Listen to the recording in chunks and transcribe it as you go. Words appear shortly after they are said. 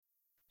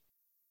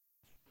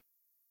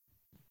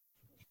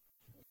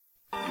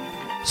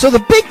So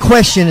the big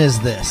question is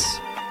this: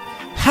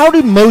 how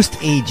do most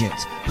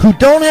agents who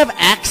don't have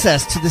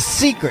access to the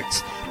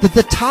secrets that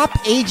the top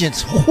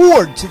agents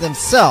hoard to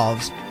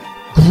themselves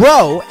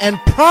grow and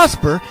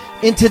prosper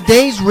in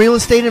today's real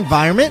estate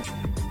environment?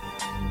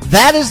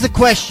 That is the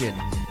question,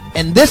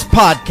 and this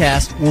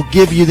podcast will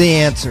give you the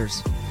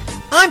answers.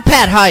 I'm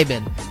Pat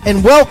Hiban,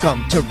 and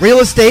welcome to Real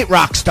Estate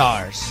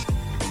Rockstars.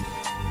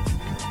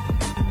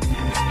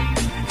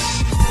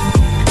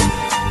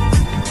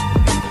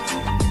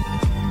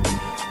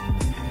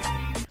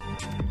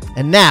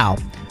 And now,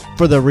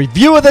 for the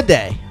review of the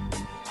day.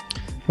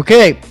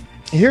 Okay,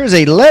 here's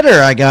a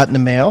letter I got in the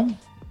mail.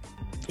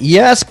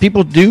 Yes,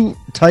 people do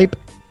type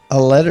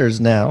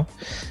letters now.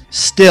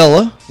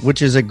 Still,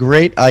 which is a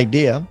great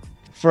idea.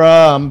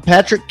 From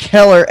Patrick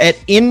Keller at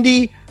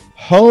Indy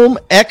Home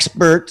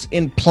Experts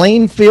in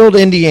Plainfield,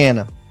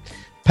 Indiana.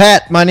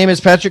 Pat, my name is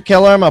Patrick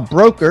Keller. I'm a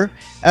broker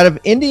out of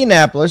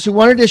Indianapolis who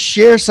wanted to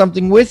share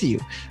something with you.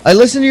 I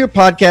listen to your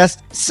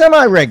podcast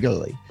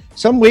semi-regularly.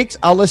 Some weeks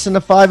I'll listen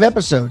to 5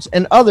 episodes,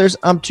 and others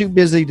I'm too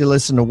busy to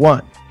listen to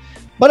 1.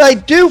 But I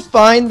do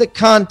find the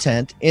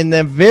content in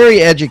them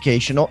very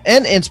educational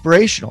and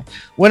inspirational.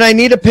 When I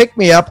need a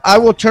pick-me-up, I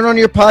will turn on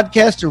your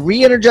podcast to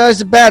re-energize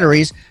the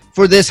batteries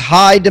for this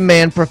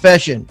high-demand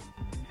profession.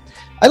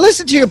 I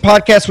listened to your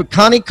podcast with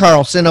Connie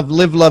Carlson of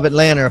Live Love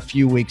Atlanta a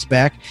few weeks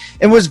back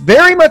and was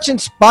very much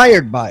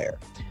inspired by her.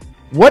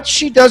 What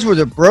she does with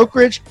her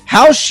brokerage,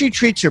 how she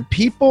treats her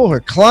people, her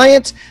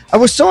clients. I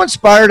was so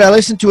inspired, I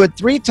listened to it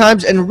 3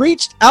 times and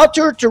reached out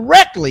to her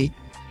directly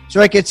so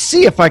I could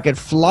see if I could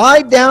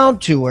fly down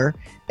to her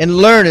and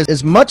learn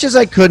as much as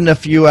I could in a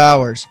few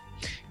hours.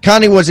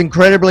 Connie was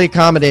incredibly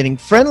accommodating,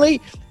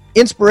 friendly,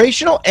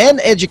 inspirational,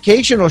 and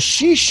educational.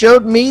 She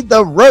showed me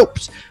the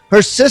ropes,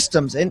 her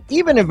systems, and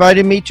even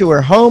invited me to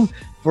her home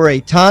for a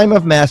time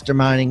of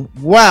masterminding.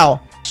 Wow.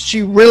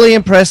 She really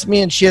impressed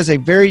me, and she has a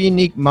very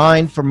unique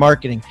mind for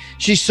marketing.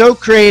 She's so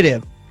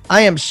creative. I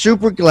am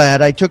super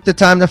glad I took the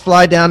time to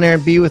fly down there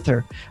and be with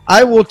her.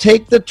 I will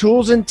take the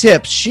tools and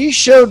tips she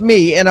showed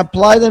me and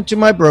apply them to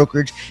my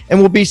brokerage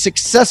and will be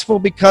successful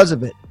because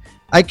of it.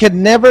 I could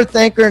never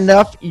thank her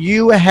enough.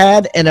 You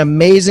had an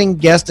amazing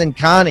guest in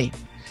Connie.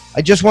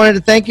 I just wanted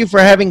to thank you for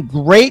having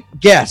great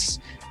guests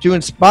to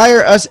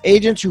inspire us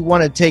agents who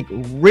want to take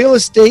real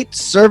estate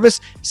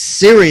service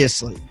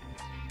seriously,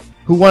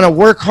 who want to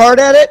work hard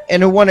at it,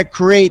 and who want to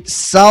create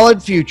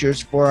solid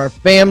futures for our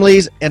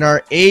families and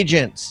our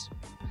agents.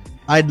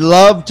 I'd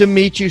love to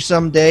meet you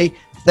someday.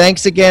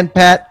 Thanks again,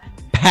 Pat.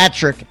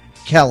 Patrick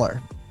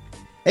Keller.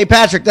 Hey,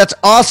 Patrick, that's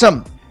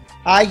awesome.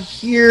 I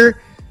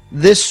hear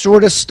this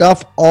sort of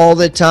stuff all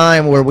the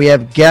time where we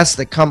have guests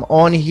that come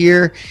on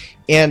here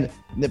and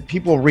the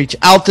people reach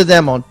out to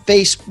them on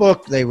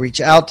Facebook. They reach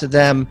out to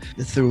them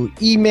through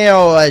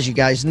email. As you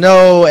guys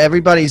know,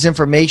 everybody's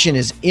information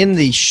is in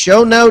the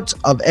show notes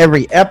of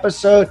every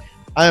episode.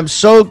 I am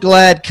so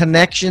glad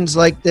connections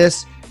like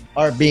this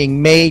are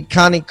being made.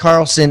 Connie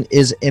Carlson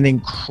is an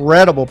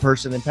incredible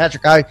person. And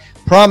Patrick, I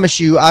promise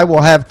you, I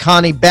will have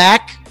Connie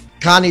back.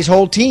 Connie's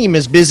whole team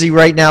is busy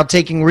right now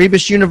taking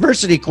Rebus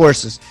University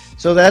courses.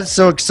 So that's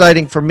so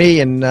exciting for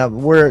me. And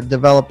we're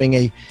developing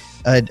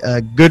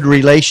a good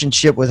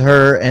relationship with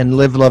her and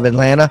Live Love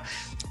Atlanta,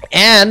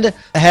 and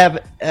have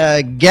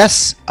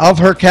guests of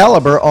her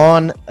caliber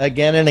on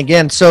again and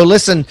again. So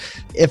listen,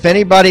 if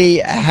anybody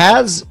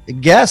has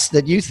guests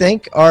that you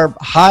think are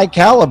high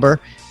caliber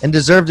and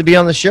deserve to be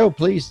on the show,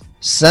 please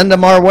send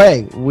them our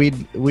way.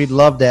 We'd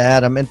love to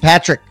add them. And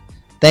Patrick,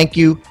 thank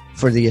you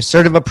for the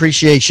assertive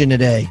appreciation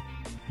today.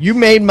 You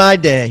made my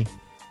day.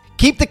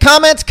 Keep the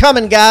comments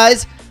coming,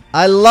 guys.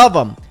 I love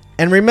them.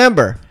 And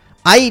remember,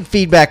 I eat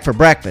feedback for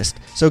breakfast,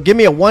 so give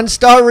me a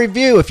 1-star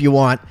review if you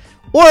want,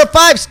 or a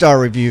 5-star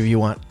review if you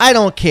want. I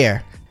don't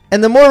care.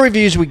 And the more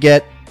reviews we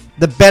get,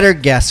 the better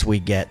guests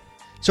we get.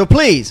 So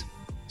please,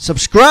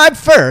 subscribe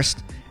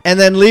first, and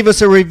then leave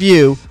us a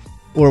review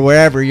or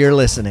wherever you're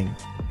listening.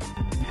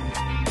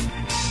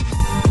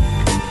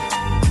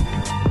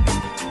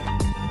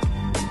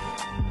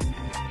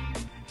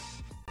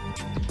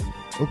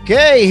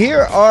 Okay,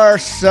 here are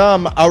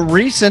some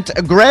recent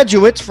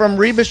graduates from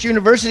Rebus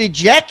University.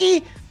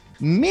 Jackie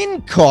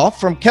Minkoff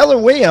from Keller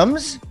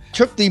Williams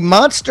took the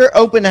Monster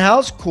Open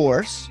House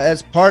course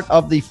as part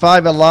of the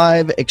 5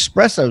 Alive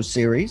Espresso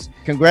series.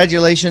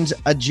 Congratulations,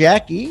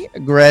 Jackie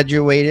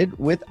graduated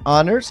with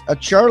honors.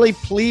 Charlie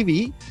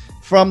Plevy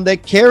from the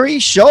Carrie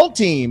Shull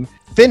team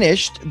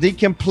finished the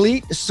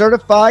complete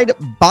certified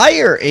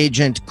buyer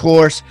agent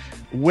course.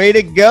 Way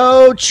to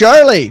go,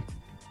 Charlie.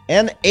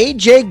 And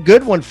AJ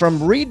Goodwin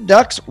from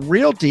Redux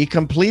Realty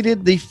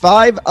completed the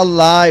 5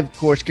 Alive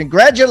course.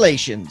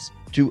 Congratulations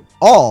to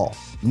all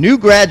new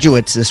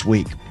graduates this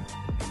week.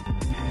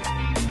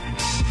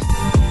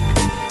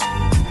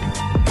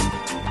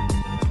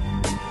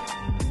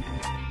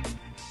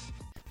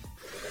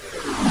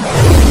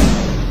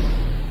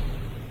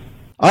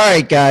 All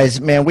right,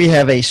 guys, man, we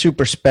have a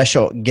super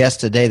special guest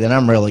today that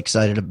I'm really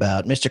excited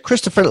about. Mr.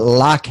 Christopher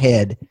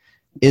Lochhead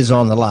is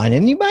on the line.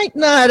 And you might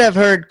not have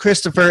heard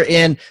Christopher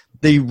in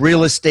the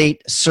real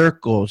estate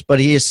circles, but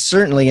he is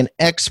certainly an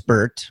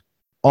expert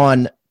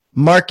on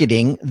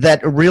marketing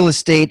that real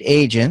estate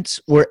agents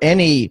or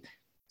any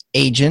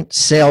agent,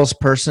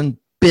 salesperson,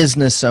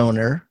 business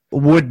owner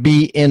would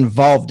be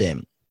involved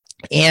in.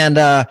 And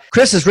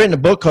Chris has written a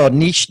book called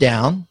Niche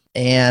Down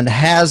and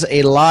has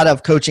a lot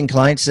of coaching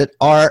clients that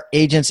are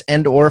agents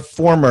and or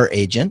former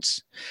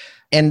agents.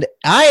 And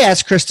I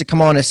asked Chris to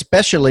come on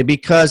especially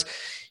because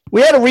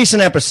we had a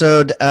recent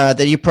episode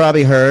that you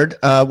probably heard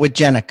with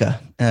Jenica.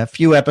 A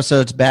few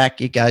episodes back,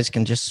 you guys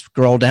can just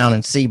scroll down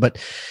and see. But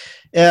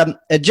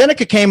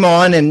Jenica came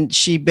on, and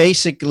she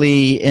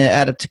basically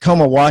out of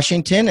Tacoma,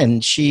 Washington,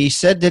 and she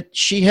said that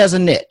she has a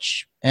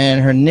niche.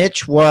 And her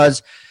niche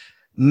was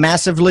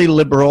massively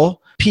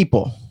liberal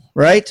people,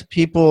 right?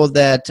 People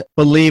that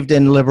believed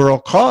in liberal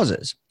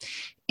causes.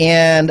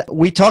 And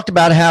we talked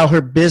about how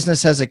her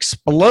business has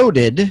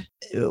exploded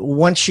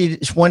once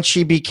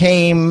she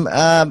became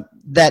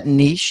that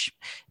niche,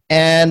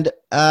 and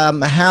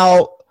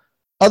how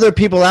other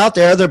people out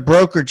there, other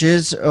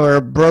brokerages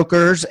or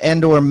brokers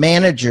and or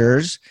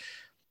managers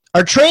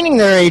are training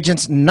their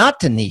agents not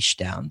to niche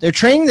down. They're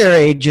training their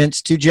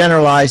agents to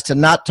generalize, to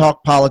not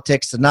talk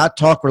politics, to not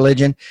talk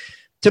religion,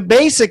 to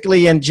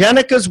basically, in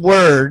Jenica's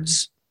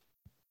words,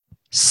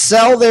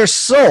 sell their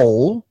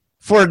soul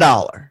for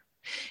 $1.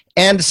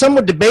 And some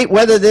would debate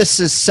whether this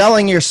is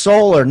selling your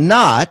soul or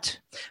not,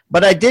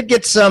 but I did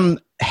get some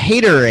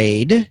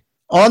haterade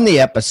on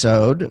the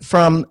episode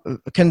from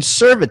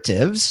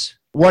conservatives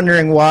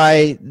wondering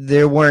why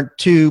there weren't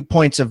 2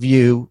 points of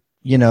view,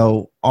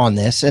 on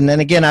this. And then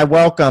again, I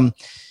welcome,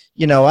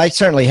 I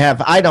certainly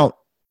have, I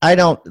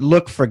don't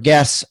look for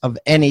guests of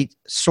any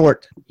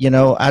sort,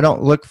 I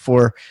don't look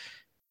for,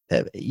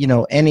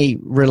 any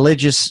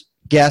religious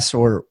guests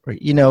or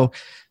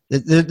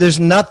there's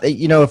nothing,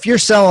 if you're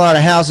selling a lot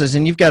of houses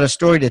and you've got a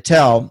story to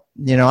tell,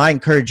 I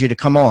encourage you to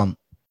come on.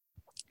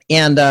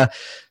 And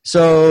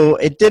so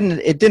it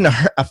didn't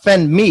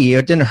offend me, or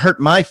it didn't hurt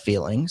my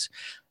feelings,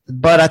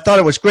 but I thought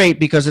it was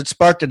great because it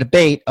sparked a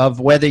debate of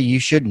whether you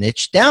should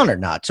niche down or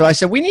not. So I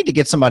said, we need to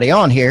get somebody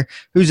on here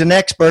who's an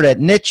expert at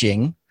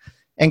niching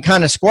and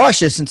kind of squash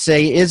this and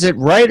say, is it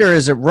right or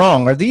is it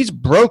wrong? Are these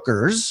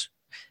brokers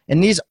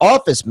and these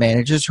office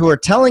managers who are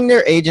telling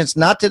their agents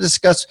not to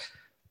discuss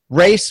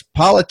race,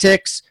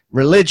 politics,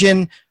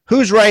 religion,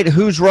 who's right,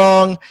 who's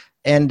wrong,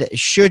 and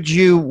should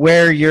you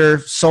wear your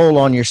soul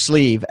on your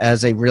sleeve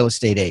as a real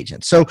estate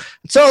agent? So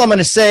that's all I'm going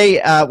to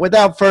say.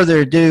 Without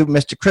further ado,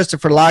 Mr.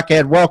 Christopher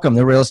Lochhead, welcome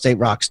to Real Estate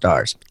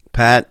Rockstars.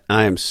 Pat,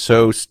 I am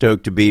so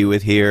stoked to be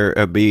here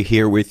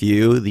with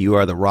you. You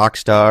are the rock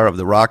star of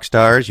the rock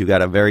stars. You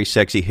got a very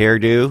sexy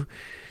hairdo,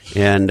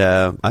 and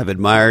I've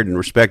admired and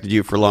respected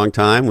you for a long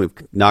time. We've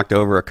knocked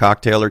over a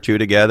cocktail or two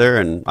together,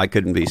 and I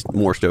couldn't be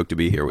more stoked to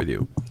be here with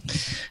you.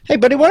 Hey,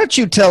 buddy, why don't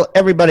you tell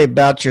everybody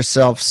about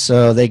yourself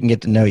so they can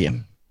get to know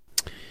you?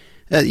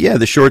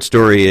 The short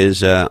story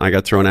is I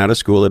got thrown out of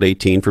school at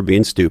 18 for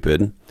being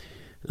stupid.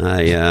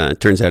 It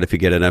turns out if you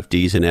get enough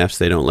D's and F's,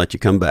 they don't let you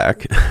come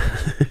back.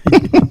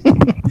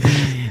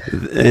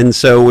 And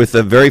so with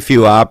very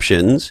few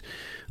options,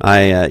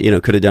 I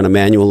could have done a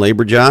manual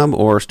labor job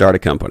or start a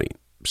company.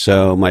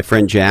 So my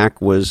friend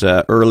Jack was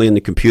early in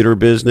the computer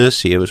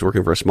business. He was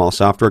working for a small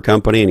software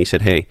company, and he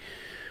said, hey,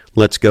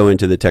 let's go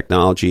into the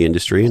technology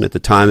industry. And at the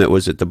time, it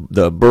was at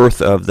the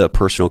birth of the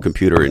personal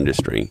computer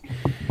industry.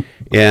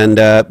 And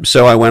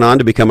so I went on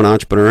to become an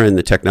entrepreneur in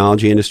the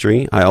technology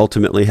industry. I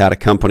ultimately had a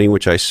company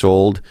which I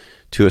sold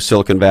to a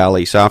Silicon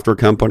Valley software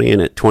company.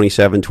 And at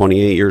 27,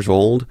 28 years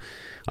old,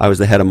 I was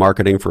the head of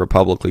marketing for a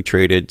publicly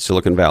traded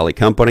Silicon Valley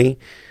company.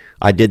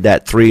 I did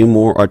that 2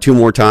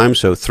 more times,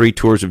 so 3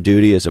 tours of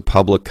duty as a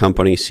public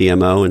company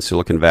CMO in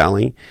Silicon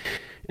Valley.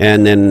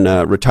 And then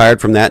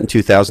retired from that in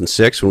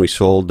 2006 when we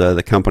sold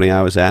the company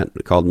I was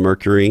at called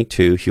Mercury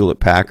to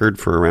Hewlett-Packard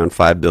for around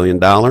 $5 billion,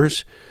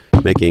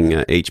 making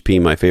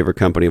HP my favorite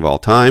company of all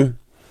time.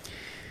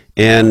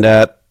 And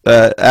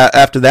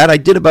after that, I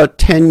did about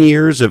 10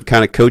 years of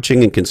kind of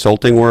coaching and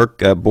consulting work,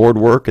 board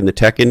work in the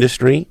tech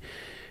industry.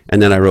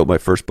 And then I wrote my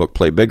first book,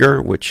 Play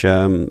Bigger, which,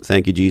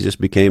 thank you, Jesus,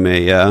 became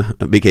a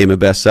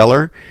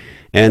bestseller.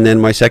 And then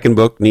my second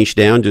book, Niche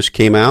Down, just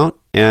came out.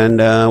 And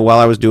while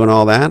I was doing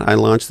all that, I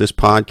launched this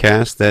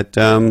podcast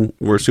that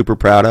we're super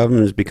proud of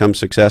and has become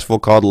successful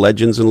called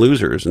Legends and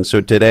Losers. And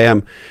so today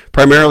I'm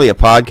primarily a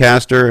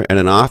podcaster and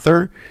an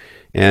author.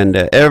 And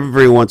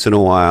every once in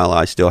a while,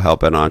 I still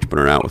help an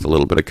entrepreneur out with a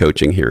little bit of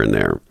coaching here and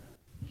there.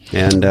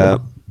 And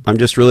I'm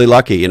just really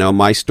lucky.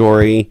 My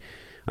story,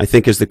 I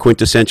think, is the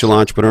quintessential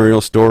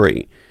entrepreneurial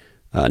story.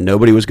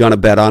 Nobody was going to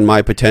bet on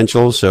my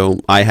potential, so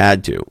I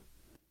had to.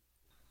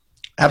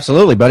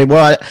 Absolutely, buddy.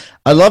 Well,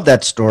 I love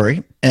that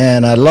story,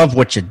 and I love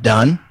what you've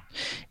done,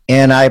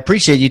 and I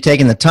appreciate you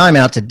taking the time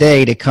out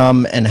today to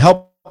come and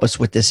help us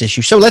with this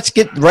issue. So let's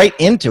get right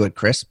into it,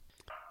 Chris.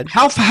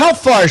 How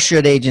far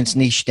should agents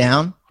niche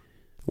down?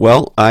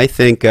 Well, I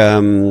think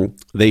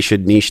they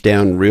should niche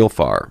down real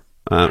far.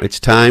 It's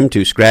time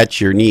to scratch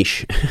your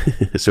niche,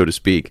 so to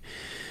speak.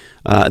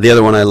 The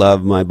other one I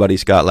love, my buddy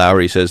Scott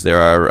Lowry says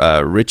there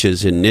are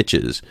riches in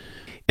niches.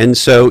 And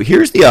so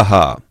here's the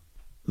aha.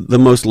 The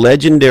most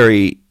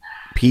legendary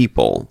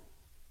people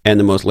and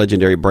the most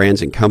legendary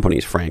brands and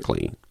companies,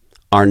 frankly,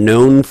 are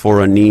known for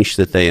a niche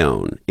that they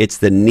own. It's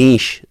the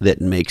niche that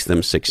makes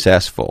them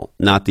successful,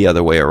 not the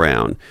other way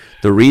around.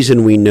 The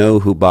reason we know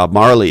who Bob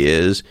Marley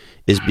is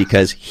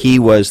because he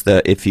was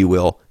the, if you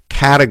will,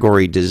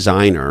 category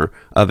designer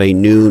of a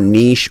new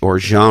niche or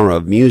genre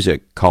of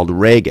music called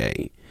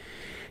reggae.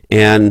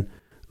 And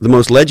the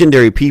most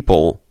legendary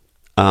people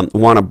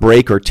want to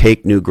break or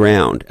take new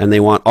ground, and they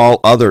want all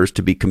others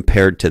to be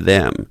compared to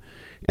them.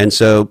 And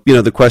so,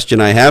 the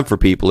question I have for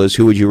people is,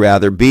 who would you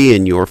rather be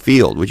in your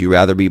field? Would you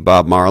rather be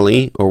Bob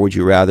Marley, or would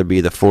you rather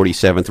be the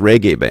 47th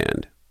Reggae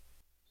Band?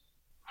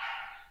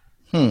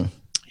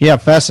 Yeah,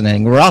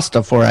 fascinating.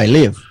 Rasta for I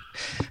live.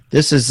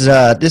 This is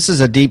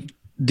a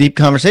deep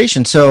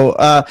conversation.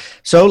 So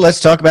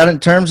let's talk about it in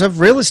terms of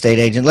real estate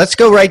agent. Let's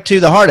go right to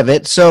the heart of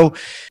it. So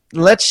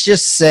let's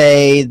just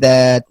say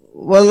that.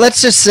 Well,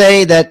 let's use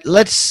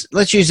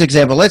an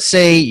example. Let's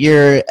say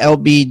you're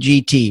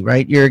LBGT,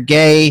 right? You're a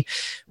gay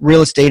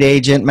real estate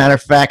agent. Matter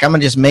of fact, I'm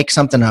going to just make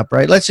something up,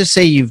 right? Let's just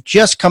say you've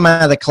just come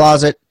out of the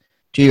closet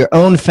to your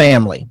own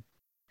family.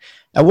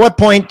 At what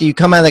point do you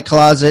come out of the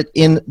closet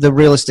in the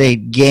real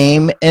estate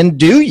game, and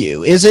do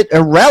you? Is it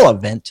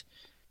irrelevant,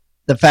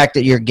 the fact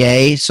that you're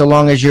gay, so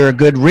long as you're a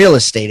good real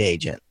estate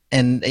agent?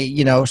 And,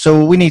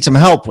 so we need some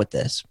help with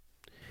this.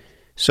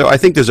 So I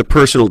think there's a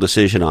personal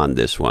decision on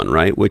this one,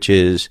 right? Which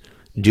is,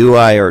 do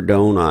I or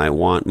don't I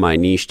want my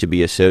niche to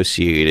be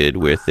associated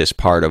with this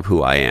part of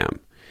who I am?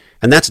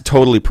 And that's a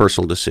totally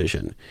personal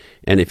decision.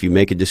 And if you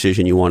make a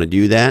decision you want to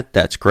do that,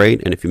 that's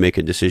great. And if you make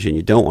a decision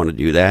you don't want to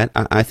do that,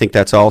 I think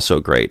that's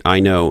also great. I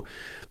know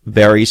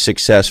very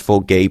successful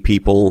gay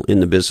people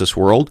in the business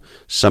world,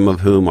 some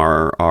of whom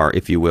are,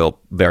 if you will,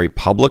 very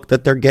public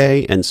that they're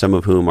gay, and some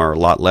of whom are a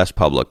lot less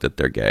public that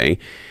they're gay.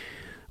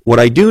 What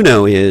I do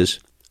know is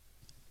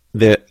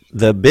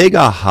the big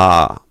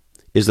aha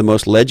is the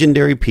most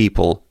legendary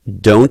people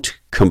don't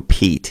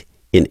compete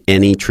in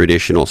any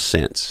traditional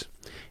sense.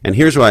 And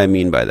here's what I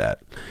mean by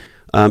that.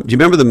 Do you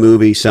remember the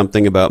movie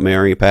Something About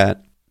Mary,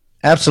 Pat?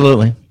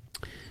 Absolutely.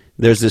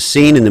 There's this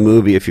scene in the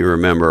movie, if you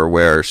remember,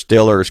 where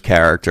Stiller's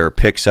character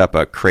picks up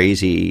a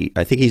crazy,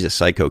 I think he's a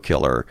psycho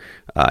killer,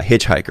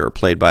 hitchhiker,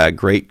 played by a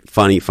great,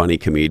 funny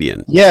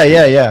comedian. Yeah.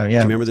 Do you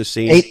remember the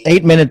scene?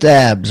 8-minute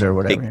abs or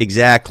whatever.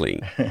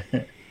 Exactly.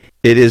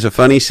 It is a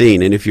funny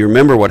scene, and if you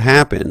remember what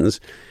happens,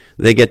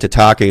 they get to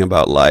talking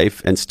about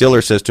life, and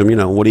Stiller says to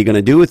him, what are you going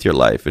to do with your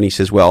life? And he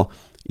says, well,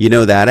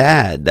 that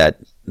ad,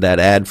 that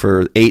ad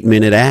for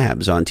 8-minute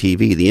abs on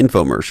TV, the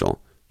infomercial.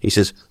 He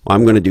says, well,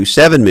 I'm going to do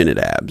 7-minute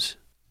abs.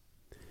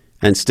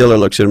 And Stiller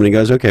looks at him and he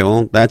goes, okay,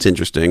 well, that's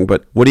interesting,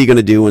 but what are you going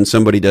to do when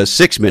somebody does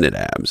 6-minute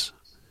abs?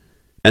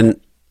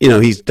 And,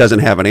 he doesn't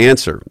have an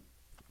answer.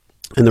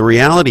 And the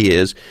reality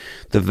is,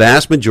 the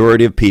vast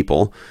majority of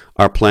people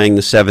are playing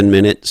the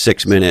 7-minute,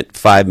 6-minute,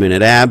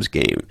 5-minute abs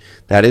game.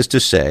 That is to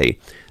say,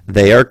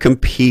 they are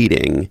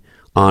competing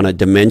on a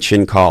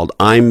dimension called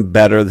I'm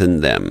better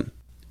than them.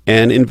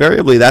 And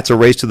invariably, that's a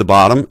race to the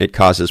bottom. It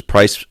causes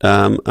price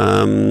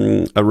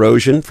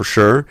erosion for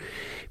sure,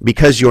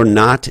 because you're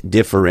not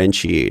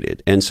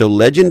differentiated. And so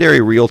legendary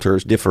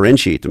realtors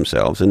differentiate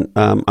themselves. And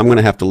I'm going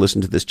to have to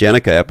listen to this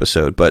Jenica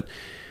episode, but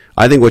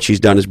I think what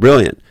she's done is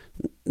brilliant.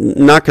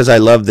 Not because I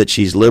love that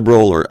she's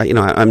liberal or,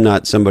 I'm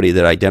not somebody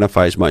that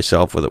identifies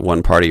myself with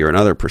one party or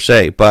another per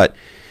se, but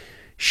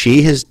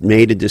she has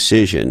made a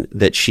decision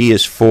that she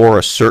is for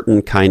a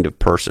certain kind of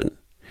person.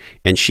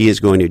 And she is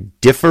going to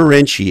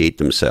differentiate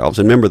themselves.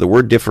 And remember, the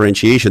word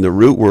differentiation, the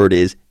root word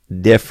is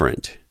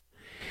different.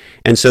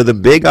 And so the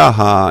big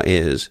aha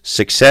is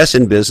success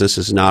in business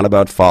is not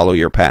about follow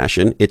your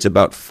passion. It's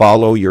about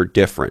follow your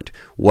different.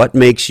 What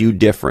makes you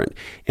different?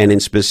 And in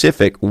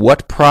specific,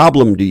 what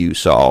problem do you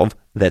solve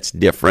that's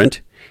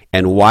different?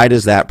 And why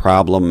does that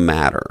problem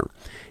matter?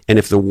 And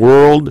if the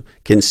world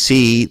can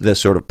see the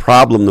sort of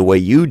problem the way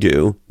you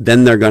do,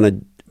 then they're going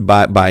to,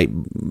 by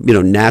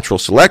natural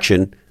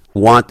selection,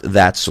 want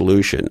that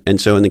solution.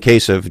 And so in the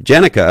case of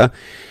Jenica,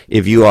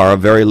 if you are a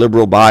very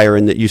liberal buyer,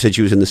 and that you said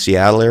she was in the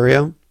Seattle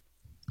area?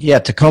 Yeah,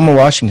 Tacoma,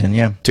 Washington,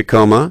 yeah.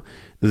 Tacoma.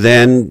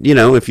 Then,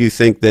 if you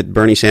think that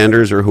Bernie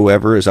Sanders or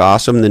whoever is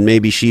awesome, then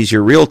maybe she's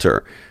your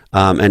realtor.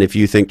 And if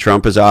you think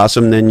Trump is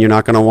awesome, then you're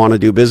not going to want to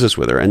do business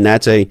with her. And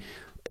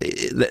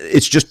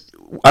it's just,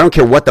 I don't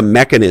care what the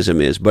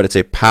mechanism is, but it's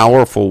a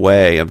powerful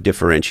way of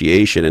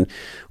differentiation. And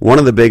one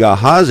of the big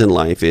ahas in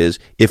life is,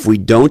 if we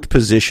don't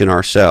position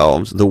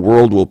ourselves, the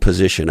world will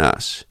position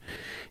us.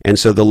 And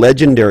so the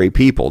legendary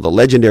people, the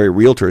legendary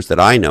realtors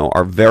that I know,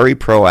 are very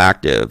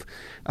proactive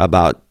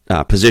about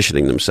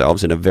positioning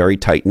themselves in a very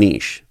tight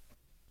niche.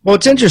 Well,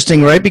 it's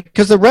interesting, right?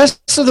 Because the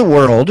rest of the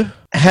world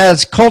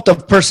has cult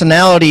of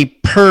personality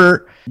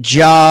per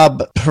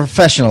job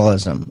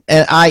professionalism,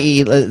 and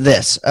i.e.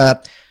 this.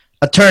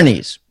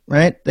 Attorneys,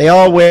 right? They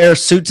all wear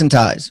suits and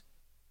ties,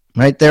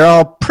 right? They're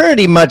all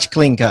pretty much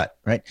clean cut,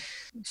 right?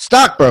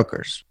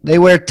 Stockbrokers, they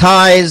wear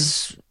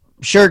ties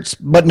shirts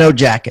but no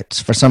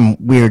jackets for some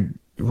weird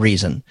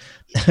reason.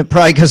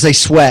 Probably because they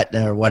sweat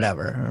or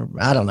whatever.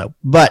 I don't know.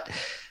 But,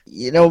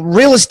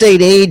 real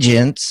estate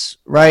agents,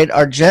 right,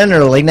 are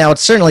generally, now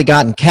it's certainly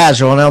gotten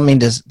casual, and I don't mean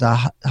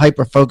to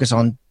hyper focus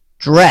on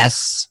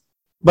dress,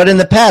 but in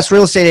the past,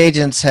 real estate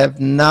agents have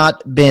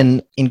not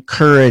been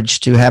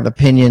encouraged to have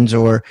opinions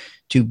or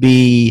to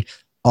be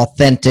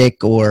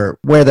authentic or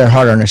wear their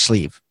heart on their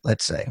sleeve,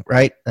 let's say,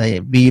 right?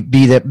 Be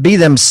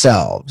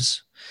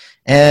themselves.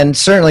 And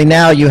certainly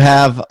now you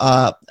have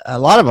a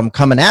lot of them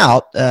coming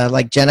out,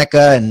 like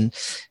Jenica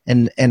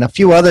and a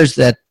few others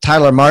that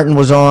Tyler Martin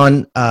was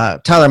on.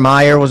 Tyler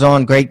Meyer was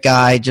on, great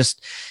guy.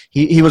 Just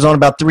he was on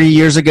about 3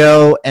 years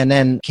ago and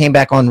then came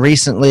back on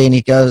recently. And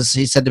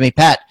he said to me,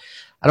 Pat,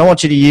 I don't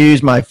want you to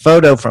use my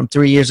photo from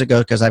 3 years ago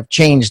because I've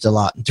changed a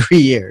lot in 3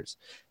 years.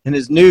 And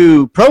his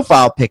new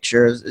profile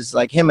picture is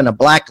like him in a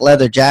black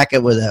leather jacket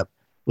with a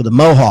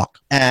mohawk.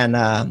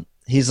 And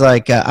he's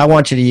like, I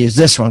want you to use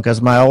this one because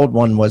my old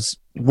one was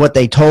what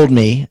they told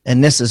me,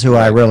 and this is who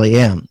I really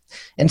am.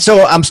 And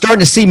so I'm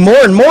starting to see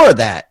more and more of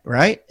that,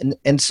 right?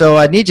 And so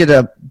I need you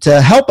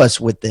to help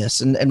us with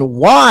this. And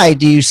why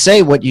do you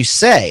say what you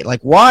say? Like,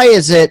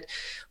 is it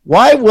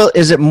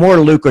more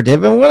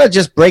lucrative? And we're going to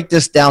just break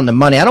this down to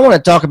money. I don't want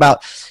to talk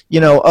about,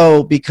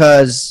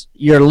 because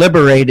you're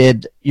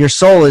liberated, your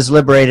soul is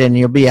liberated and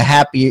you'll be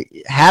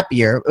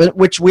happier,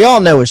 which we all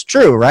know is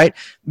true, right?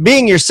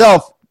 Being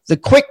yourself, the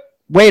quick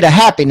way to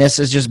happiness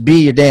is just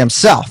be your damn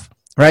self,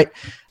 right?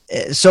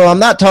 So I'm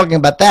not talking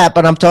about that,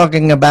 but I'm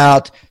talking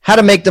about how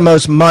to make the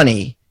most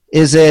money.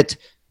 Is it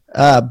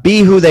be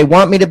who they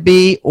want me to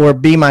be or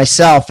be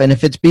myself? And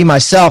if it's be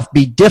myself,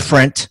 be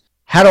different,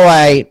 how do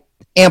I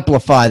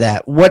amplify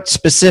that? What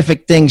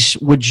specific things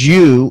would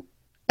you,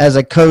 as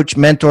a coach,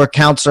 mentor,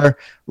 counselor,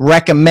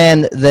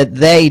 recommend that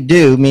they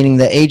do, meaning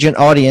the agent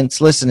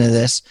audience listen to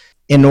this,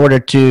 in order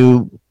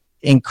to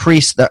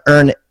increase the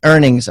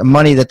earnings,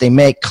 money that they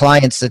make,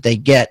 clients that they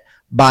get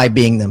by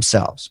being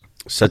themselves?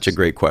 Such a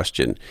great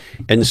question.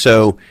 And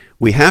so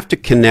we have to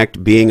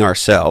connect being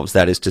ourselves,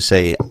 that is to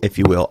say, if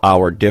you will,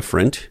 our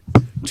different,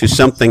 to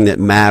something that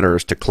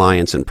matters to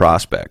clients and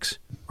prospects,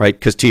 right?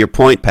 Because to your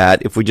point,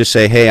 Pat, if we just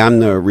say, hey, I'm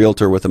the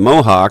realtor with a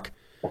mohawk,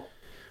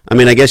 I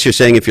mean, I guess you're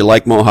saying if you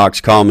like mohawks,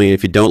 call me.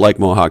 If you don't like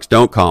mohawks,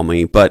 don't call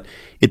me. But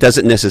it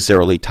doesn't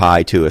necessarily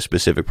tie to a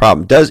specific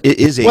problem.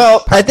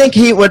 Well, I think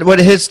what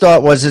his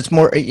thought was, it's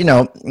more,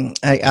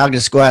 I'll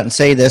just go out and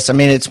say this. I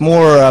mean, it's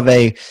more of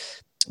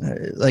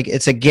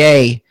it's a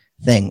gay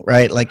thing,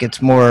 right? Like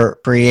it's more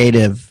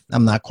creative.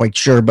 I'm not quite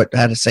sure, but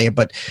how to say it.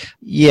 But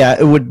yeah,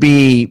 it would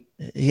be.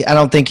 I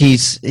don't think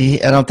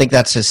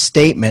that's his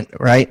statement,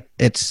 right?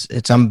 It's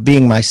I'm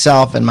being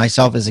myself, and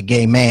myself is a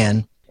gay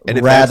man,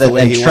 rather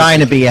than trying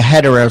to be a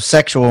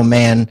heterosexual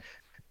man.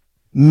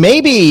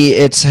 Maybe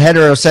it's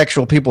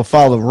heterosexual people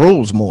follow the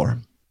rules more.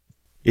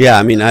 Yeah,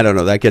 I mean, I don't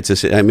know. That gets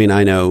us. I mean,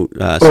 I know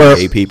some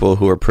gay people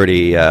who are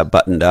pretty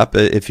buttoned up,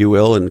 if you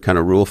will, and kind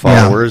of rule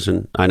followers,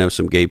 and I know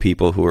some gay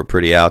people who are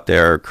pretty out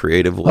there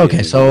creatively.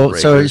 Okay, so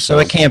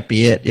it can't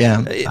be it.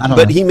 Yeah,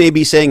 but he may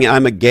be saying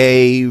I'm a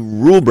gay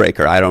rule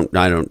breaker. I don't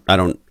know.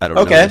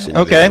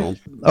 Okay.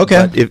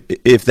 But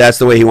if that's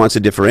the way he wants to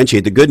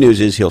differentiate, the good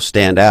news is he'll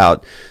stand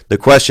out. The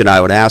question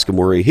I would ask him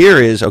were here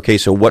is, okay,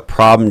 so what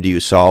problem do you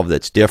solve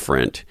that's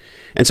different?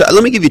 And so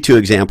let me give you two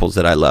examples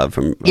that I love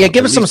from.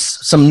 Give us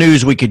some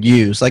news we could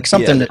use, like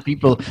something that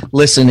people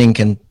listening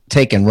can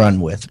take and run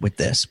with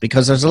this,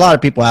 because there's a lot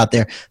of people out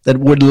there that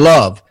would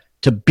love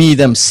to be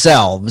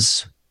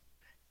themselves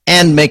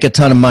and make a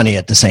ton of money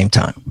at the same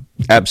time.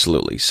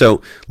 Absolutely.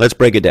 So let's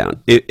break it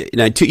down.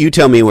 You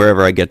tell me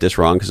wherever I get this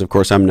wrong, because of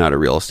course I'm not a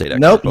real estate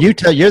expert. Nope.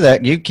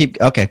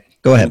 Okay.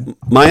 Go ahead.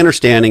 My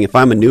understanding, if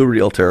I'm a new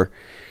realtor,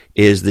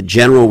 is the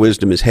general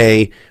wisdom is,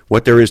 hey,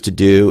 what there is to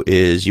do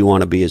is you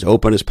want to be as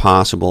open as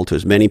possible to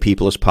as many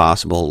people as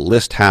possible,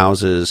 list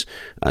houses,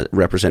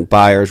 represent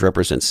buyers,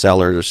 represent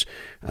sellers,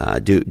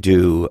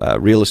 do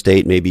real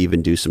estate, maybe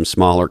even do some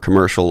smaller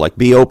commercial, like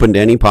be open to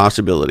any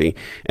possibility,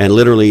 and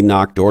literally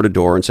knock door to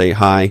door and say,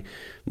 hi,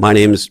 my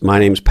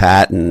name's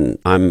Pat, and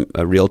I'm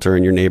a realtor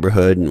in your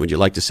neighborhood, and would you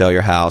like to sell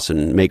your house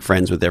and make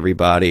friends with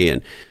everybody?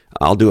 And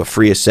I'll do a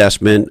free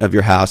assessment of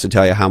your house to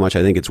tell you how much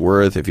I think it's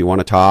worth if you want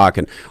to talk,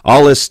 and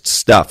all this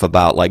stuff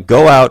about like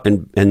go out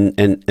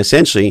and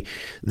essentially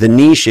the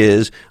niche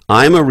is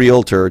I'm a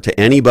realtor to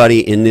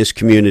anybody in this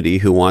community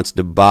who wants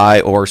to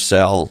buy or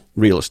sell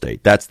real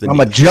estate. That's the niche.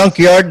 I'm a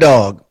junkyard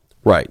dog.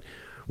 Right.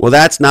 Well,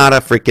 that's not a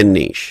freaking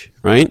niche,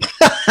 right?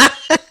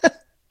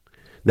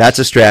 That's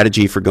a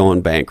strategy for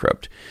going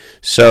bankrupt.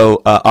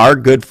 So our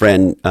good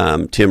friend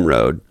Tim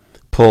Rode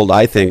pulled,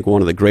 I think,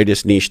 one of the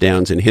greatest niche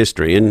downs in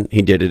history, and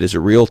he did it as a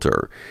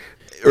realtor.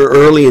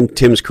 Early in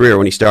Tim's career,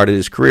 when he started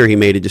his career, he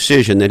made a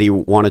decision that he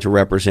wanted to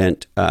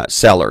represent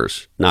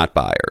sellers, not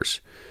buyers.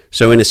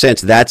 So in a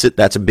sense, that's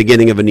a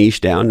beginning of a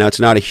niche down. Now, it's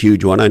not a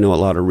huge one. I know a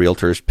lot of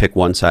realtors pick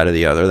one side or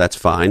the other. That's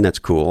fine. That's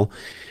cool.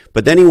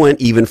 But then he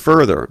went even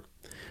further,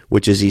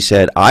 which is he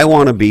said, I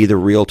want to be the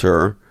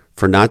realtor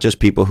for not just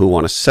people who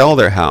want to sell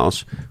their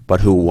house, but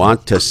who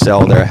want to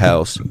sell their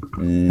house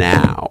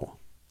now,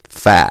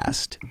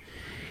 fast.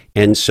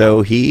 And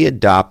so he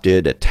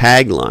adopted a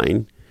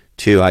tagline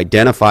to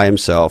identify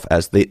himself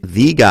as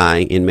the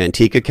guy in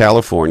Manteca,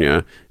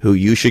 California, who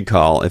you should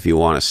call if you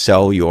want to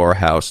sell your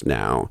house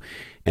now.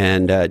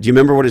 And do you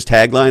remember what his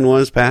tagline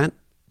was, Pat?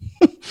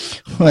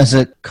 Was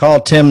it call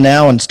Tim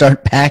now and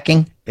start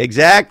packing?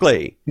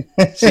 Exactly.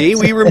 See,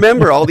 we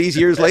remember all these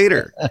years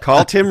later.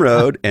 Call Tim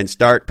Rhode and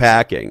start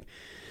packing.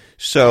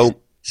 So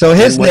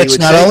his niche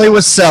not only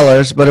was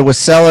sellers, but it was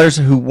sellers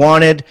who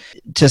wanted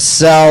to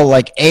sell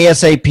like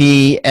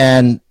ASAP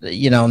and,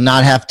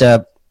 not have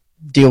to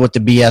deal with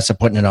the BS of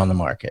putting it on the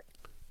market.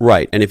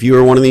 Right. And if you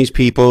were one of these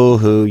people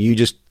who you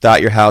just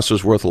thought your house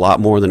was worth a lot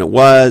more than it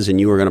was and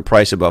you were going to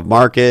price above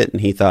market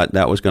and he thought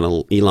that was going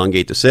to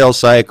elongate the sales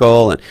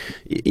cycle. And,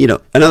 in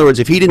other words,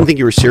 if he didn't think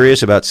you were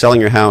serious about selling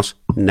your house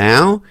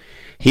now,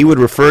 he would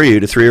refer you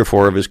to 3 or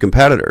 4 of his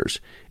competitors.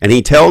 And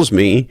he tells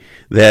me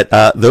that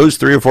those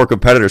 3 or 4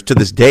 competitors to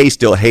this day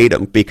still hate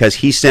him because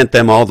he sent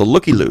them all the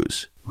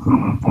looky-loos.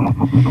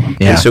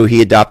 Yeah. And so he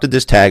adopted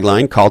this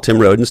tagline, call Tim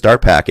Rhode and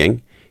start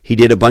packing. He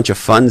did a bunch of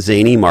fun,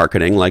 zany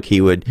marketing, like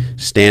he would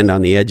stand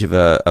on the edge of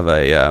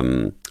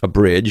a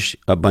bridge,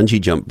 a bungee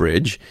jump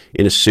bridge,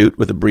 in a suit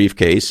with a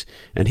briefcase,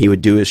 and he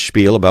would do his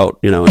spiel about,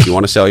 if you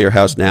want to sell your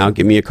house now,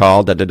 give me a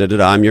call.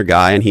 I'm your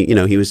guy. And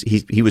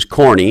he was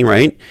corny,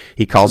 right?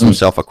 He calls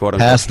himself a quote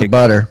unquote pass the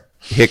butter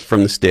hick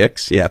from the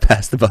sticks. Yeah,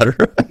 pass the butter.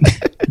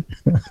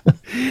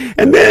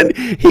 And then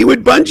he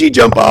would bungee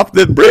jump off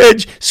the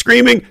bridge,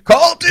 screaming,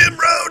 "Call Tim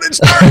Rhode and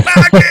start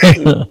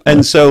packing!"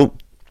 And so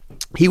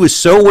he was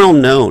so well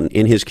known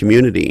in his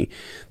community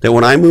that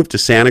when I moved to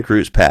Santa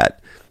Cruz,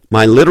 Pat,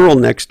 my literal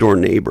next door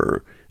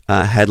neighbor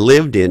had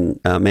lived in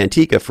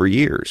Manteca for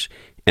years.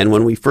 And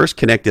when we first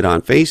connected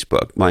on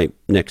Facebook, my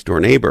next door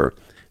neighbor,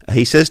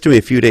 he says to me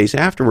a few days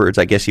afterwards,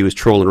 I guess he was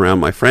trolling around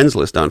my friends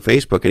list on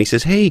Facebook, and he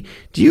says, "Hey,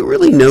 do you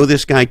really know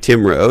this guy,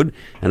 Tim Rhode?"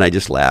 And I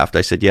just laughed.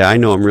 I said, "Yeah, I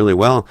know him really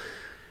well."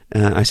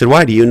 I said,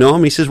 "Why, do you know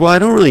him?" He says, "Well, I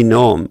don't really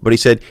know him." But he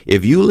said,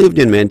 "If you lived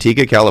in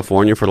Manteca,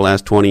 California for the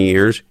last 20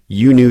 years,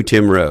 you knew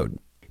Tim Rhode."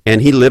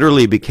 And he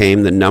literally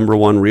became the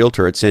 #1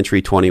 realtor at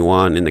Century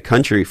 21 in the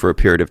country for a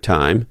period of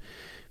time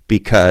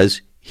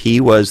because he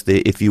was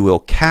the, if you will,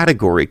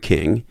 category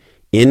king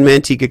in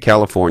Manteca,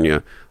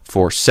 California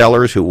for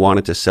sellers who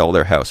wanted to sell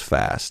their house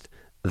fast.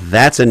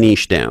 That's a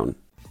niche down.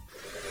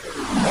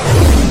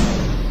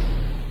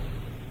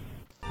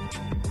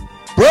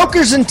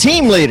 Brokers and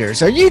team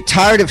leaders, are you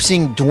tired of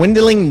seeing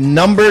dwindling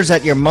numbers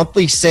at your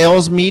monthly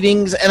sales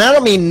meetings? And I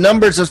don't mean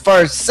numbers as far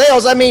as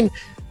sales, I mean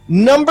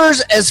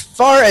numbers as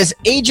far as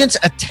agents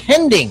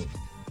attending.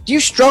 Do you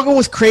struggle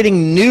with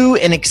creating new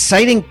and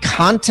exciting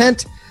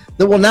content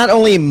that will not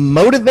only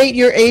motivate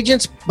your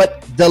agents,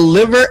 but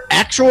deliver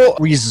actual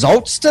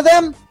results to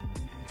them?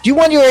 Do you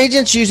want your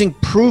agents using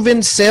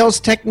proven sales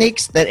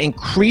techniques that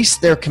increase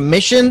their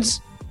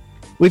commissions?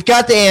 We've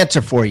got the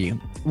answer for you.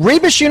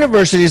 Rebus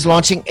University is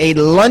launching a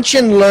Lunch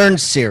and Learn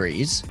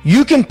series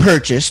you can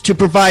purchase to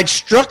provide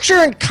structure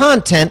and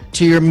content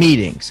to your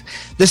meetings.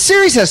 The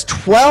series has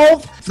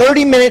 12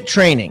 30-minute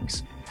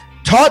trainings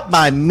taught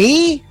by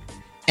me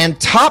and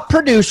top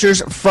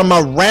producers from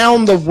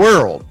around the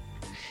world,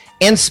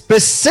 and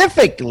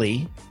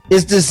specifically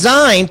is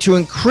designed to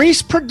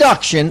increase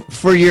production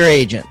for your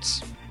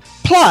agents.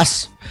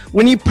 Plus,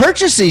 when you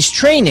purchase these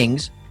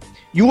trainings,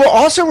 you will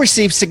also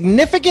receive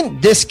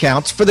significant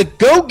discounts for the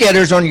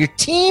go-getters on your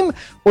team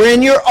or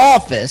in your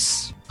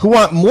office who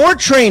want more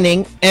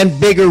training and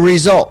bigger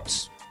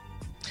results.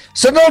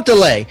 So don't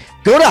delay.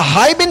 Go to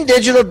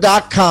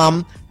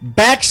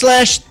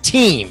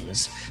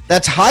hibandigital.com/teams.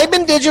 That's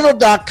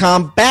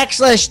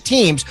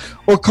hibandigital.com/teams,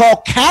 or call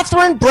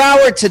Catherine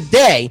Brower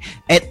today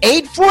at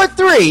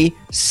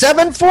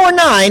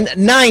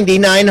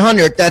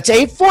 843-749-9900. That's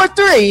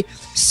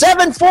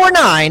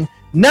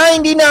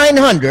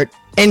 843-749-9900.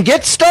 And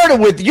get started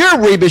with your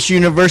Rebus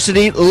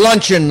University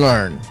Lunch and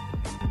Learn.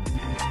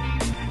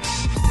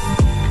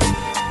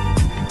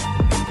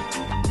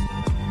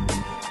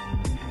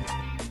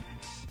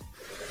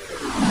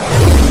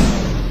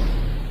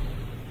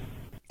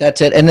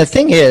 That's it. And the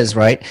thing is,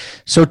 right,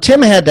 so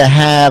Tim had to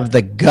have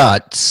the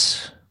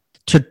guts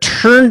to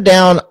turn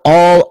down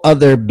all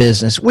other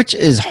business, which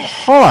is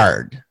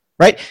hard,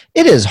 right?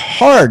 It is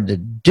hard to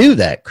do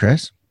that,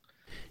 Chris.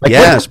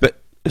 Yes, but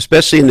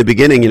especially in the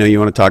beginning, you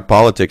want to talk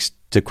politics.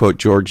 To quote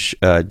George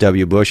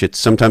W. Bush,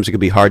 sometimes it can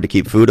be hard to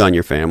keep food on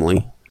your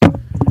family,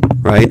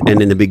 right?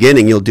 And in the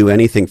beginning, you'll do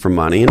anything for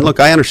money. And look,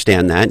 I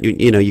understand that.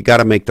 You got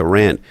to make the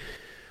rent.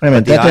 Wait a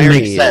minute, that doesn't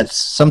make sense.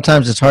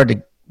 Sometimes it's hard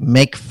to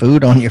make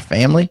food on your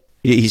family.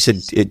 He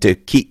said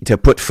to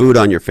put food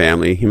on your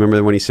family. You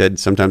remember when he said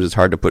sometimes it's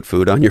hard to put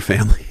food on your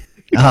family?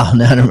 Oh,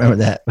 no, I don't remember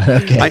that. But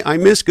okay, I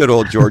miss good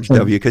old George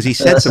W. because he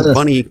said some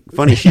funny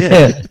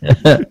shit.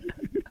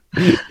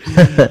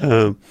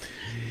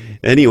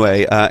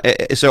 Anyway,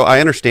 so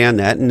I understand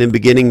that. In the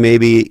beginning,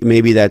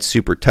 maybe that's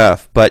super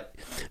tough, but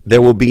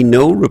there will be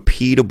no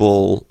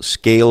repeatable,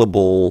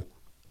 scalable.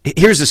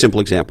 Here's a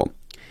simple example.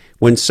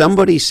 When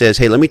somebody says,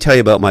 hey, let me tell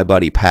you about my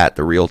buddy Pat,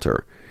 the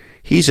realtor,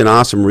 he's an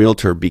awesome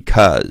realtor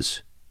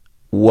because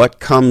what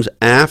comes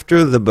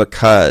after the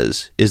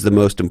because is the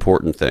most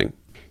important thing.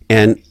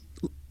 And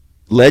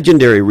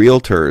legendary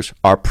realtors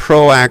are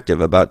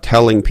proactive about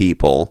telling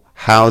people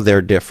how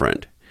they're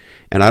different.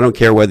 And I don't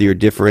care whether you're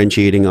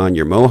differentiating on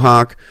your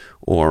mohawk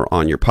or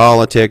on your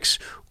politics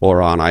or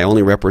on I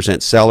only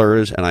represent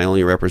sellers and I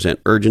only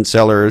represent urgent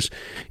sellers.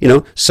 You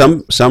know,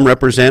 some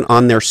represent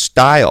on their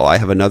style. I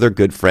have another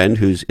good friend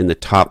who's in the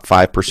top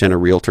 5%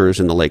 of realtors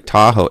in the Lake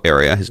Tahoe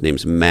area. His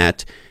name's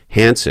Matt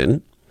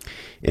Hansen,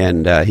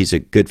 and he's a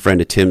good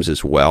friend of Tim's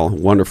as well.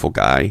 Wonderful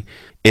guy.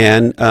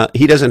 And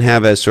he doesn't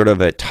have as sort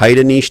of a tight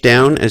a niche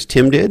down as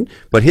Tim did,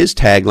 but his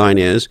tagline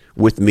is,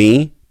 with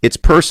me, it's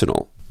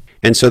personal.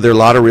 And so there are a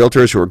lot of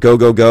realtors who are go,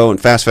 go, go,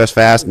 and fast, fast,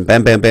 fast, and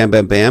bam, bam, bam,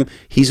 bam, bam.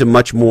 He's a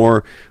much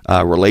more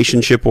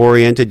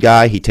relationship-oriented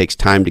guy. He takes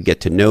time to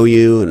get to know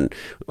you and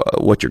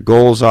what your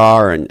goals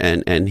are,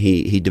 and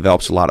he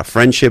develops a lot of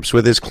friendships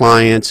with his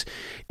clients.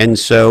 And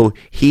so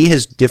he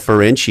has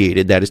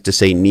differentiated, that is to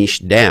say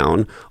niche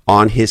down,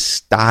 on his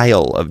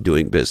style of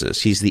doing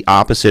business. He's the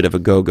opposite of a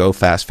go, go,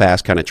 fast,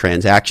 fast kind of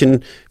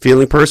transaction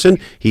feeling person.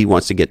 He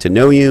wants to get to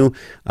know you,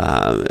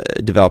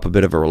 develop a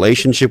bit of a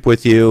relationship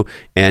with you,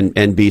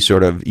 and be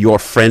sort of your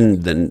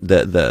friend than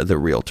the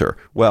realtor.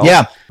 Well,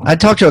 yeah, I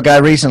talked to a guy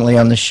recently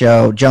on the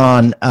show,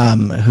 John,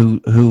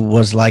 who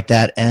was like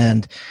that,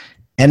 and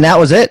that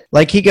was it.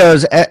 Like he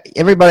goes,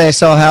 everybody I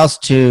sell a house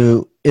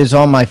to is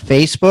on my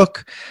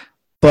Facebook,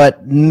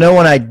 but no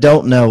one I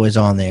don't know is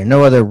on there.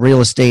 No other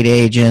real estate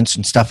agents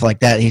and stuff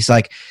like that. He's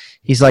like,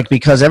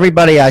 because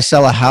everybody I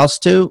sell a house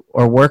to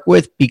or work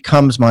with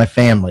becomes my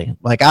family.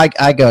 Like I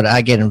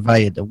get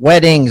invited to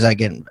weddings. I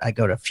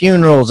go to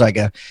funerals.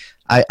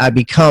 I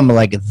become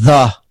like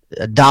the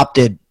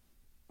adopted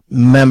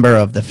member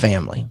of the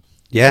family.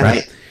 Yeah.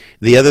 Right?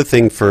 The other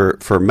thing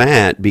for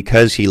Matt,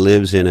 because he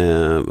lives in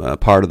a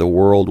part of the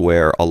world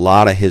where a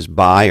lot of his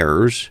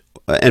buyers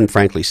and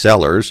frankly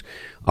sellers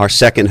are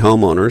second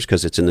homeowners,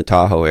 because it's in the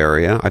Tahoe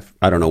area.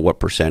 I don't know what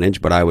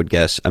percentage, but I would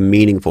guess a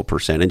meaningful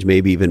percentage,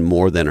 maybe even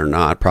more than or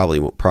not, probably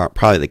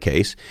the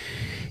case.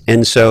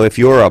 And so if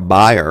you're a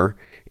buyer,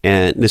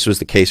 and this was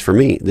the case for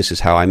me, this is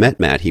how I met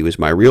Matt. He was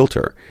my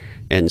realtor.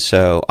 And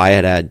so I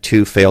had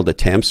 2 failed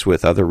attempts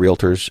with other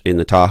realtors in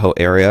the Tahoe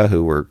area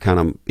who were kind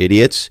of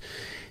idiots.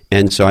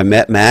 And so I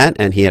met Matt,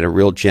 and he had a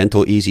real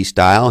gentle, easy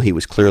style. He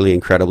was clearly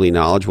incredibly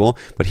knowledgeable.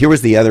 But here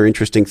was the other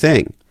interesting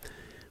thing.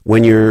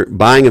 When you're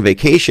buying a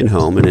vacation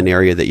home in an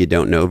area that you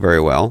don't know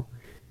very well,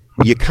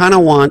 you kind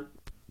of want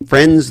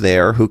friends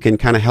there who can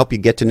kind of help you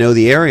get to know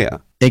the area.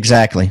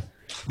 Exactly.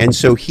 And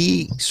so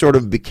he sort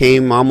of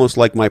became almost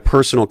like my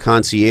personal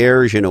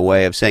concierge in a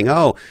way of saying,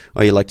 oh,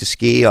 you like to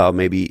ski? Oh,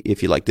 maybe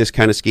if you like this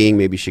kind of skiing,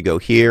 maybe you should go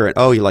here. And,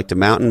 oh, you like to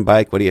mountain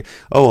bike?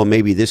 Well,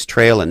 maybe this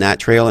trail and that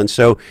trail. And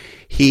so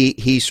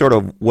he sort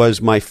of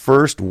was my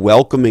first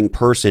welcoming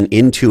person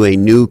into a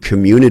new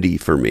community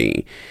for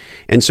me.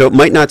 And so it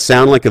might not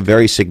sound like a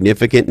very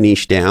significant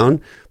niche down,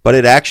 but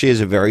it actually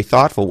is a very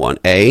thoughtful one.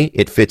 A,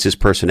 it fits his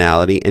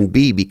personality, and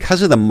B,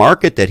 because of the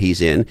market that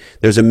he's in,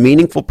 there's a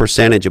meaningful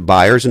percentage of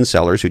buyers and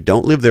sellers who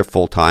don't live there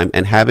full time,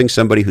 and having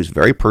somebody who's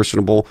very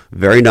personable,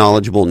 very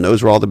knowledgeable,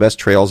 knows where all the best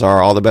trails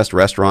are, all the best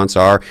restaurants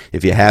are,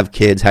 if you have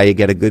kids, how you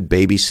get a good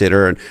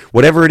babysitter, and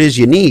whatever it is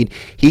you need,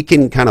 he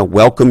can kind of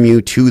welcome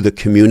you to the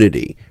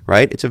community,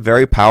 right? It's a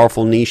very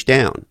powerful niche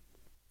down.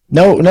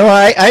 No,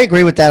 I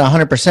agree with that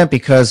 100%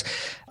 because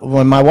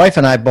when my wife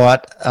and I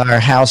bought our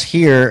house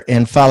here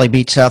in Folly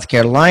Beach, South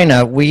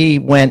Carolina, we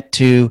weren't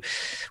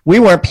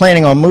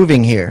planning on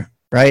moving here,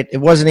 right? It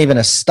wasn't even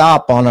a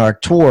stop on our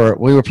tour.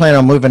 We were planning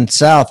on moving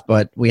south,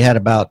 but we had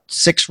about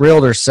 6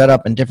 realtors set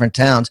up in different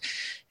towns,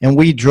 and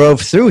we drove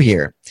through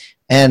here.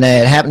 And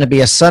it happened to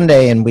be a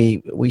Sunday, and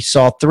we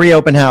saw 3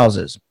 open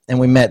houses, and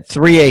we met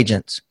 3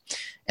 agents.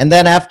 And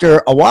then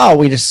after a while,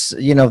 we just,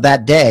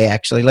 that day,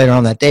 actually later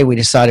on that day, we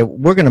decided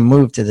we're going to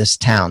move to this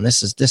town.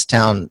 This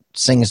town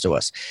sings to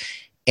us.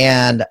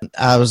 And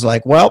I was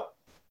like, well,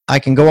 I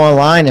can go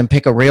online and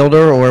pick a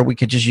realtor, or we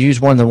could just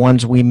use one of the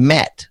ones we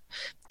met.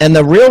 And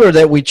the realtor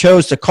that we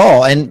chose to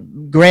call,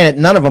 and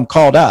granted, none of them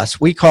called us.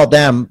 We called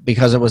them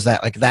because it was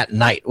that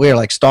night. We were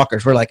like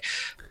stalkers. We're like,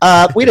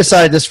 we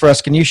decided this for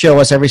us. Can you show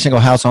us every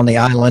single house on the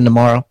island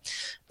tomorrow?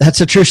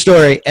 That's a true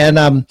story.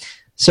 And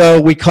so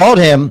we called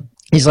him.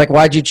 He's like,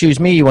 why'd you choose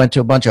me? You went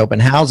to a bunch of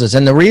open houses.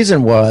 And the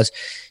reason was,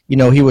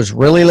 he was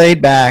really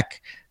laid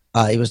back.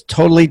 He was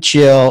totally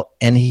chill.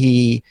 And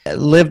he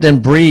lived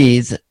and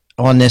breathed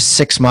on this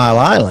 6 Mile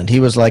Island. He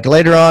was like,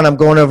 later on, I'm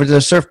going over to the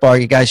surf bar.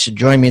 You guys should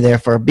join me there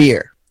for a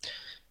beer.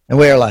 And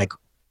we were like,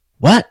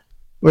 what?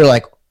 We were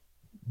like,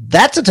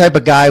 that's the type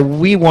of guy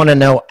we want to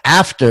know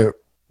after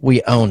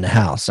we own the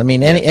house. I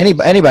mean,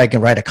 anybody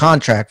can write a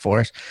contract for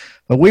us.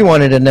 But we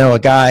wanted to know a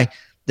guy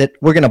that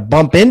we're going to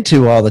bump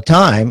into all the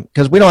time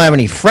because we don't have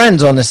any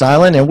friends on this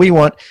island, and we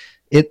want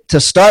it to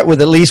start with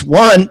at least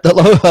one,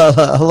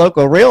 a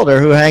local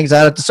realtor who hangs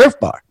out at the surf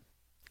bar.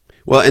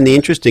 Well, and the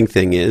interesting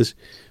thing is,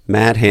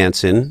 Matt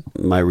Hansen,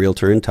 my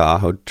realtor in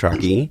Tahoe,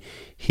 Truckee,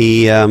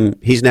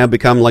 he's now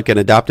become like an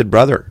adopted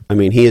brother. I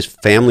mean, he is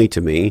family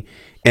to me.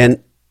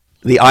 And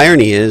the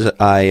irony is,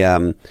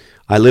 I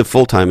live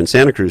full time in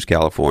Santa Cruz,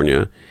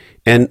 California,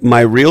 and my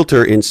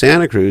realtor in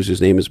Santa Cruz,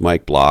 whose name is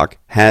Mike Block,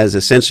 has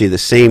essentially the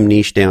same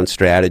niche down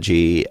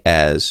strategy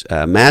as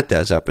Matt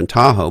does up in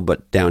Tahoe,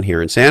 but down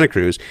here in Santa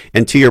Cruz.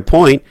 And to your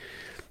point,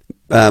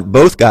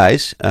 both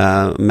guys,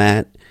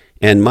 Matt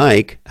and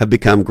Mike, have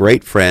become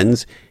great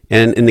friends.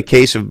 And in the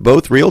case of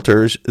both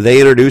realtors, they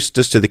introduced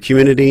us to the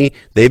community.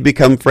 They've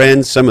become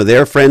friends. Some of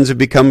their friends have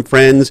become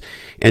friends.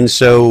 And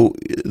so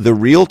the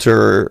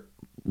realtor,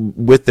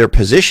 with their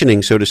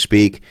positioning, so to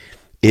speak,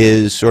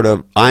 is sort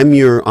of, I'm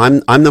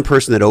the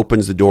person that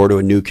opens the door to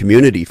a new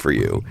community for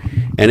you.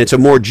 And it's a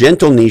more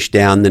gentle niche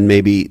down than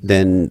maybe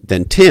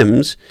than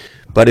Tim's.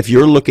 But if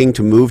you're looking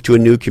to move to a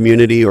new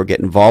community or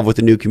get involved with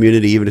a new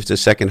community, even if it's a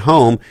second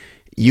home,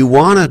 you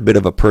want a bit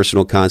of a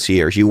personal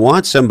concierge. You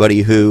want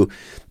somebody who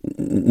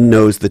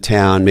knows the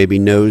town, maybe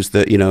knows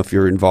that, if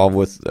you're involved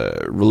with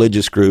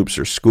religious groups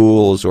or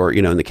schools, or,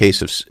 in the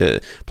case of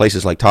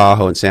places like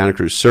Tahoe and Santa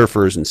Cruz,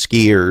 surfers and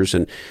skiers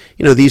and,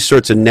 these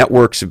sorts of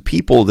networks of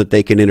people that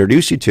they can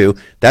introduce you to.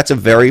 That's a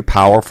very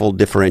powerful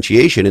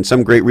differentiation. And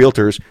some great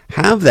realtors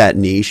have that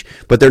niche,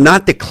 but they're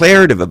not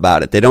declarative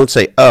about it. They don't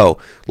say, oh,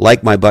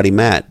 like my buddy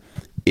Matt,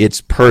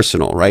 it's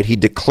personal, right? He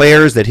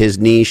declares that his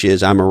niche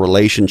is, I'm a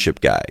relationship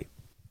guy.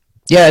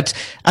 Yeah,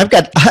 I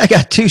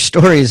got two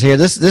stories here.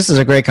 This is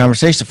a great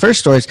conversation. The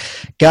first story is,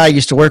 guy I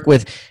used to work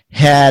with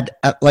had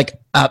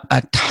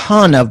a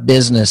ton of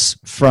business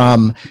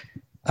from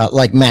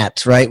like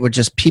Matt's, right? With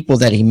just people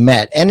that he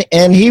met,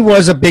 and he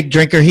was a big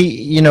drinker.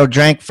 He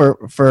drank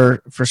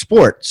for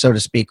sport, so to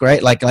speak,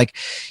 right? Like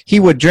he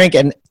would drink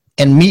and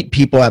meet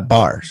people at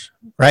bars,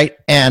 right?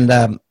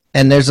 And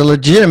there's a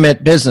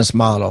legitimate business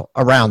model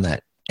around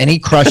that. And he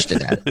crushed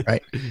it at it,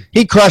 right?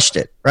 He crushed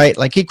it, right?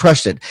 Like he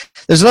crushed it.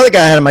 There's another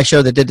guy I had on my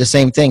show that did the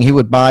same thing. He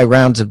would buy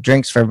rounds of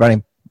drinks for everybody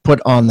and put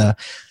on the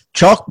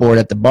chalkboard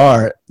at the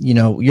bar.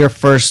 Your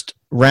first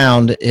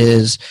round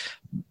is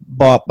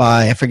bought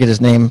by, I forget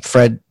his name,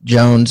 Fred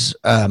Jones.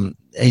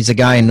 He's a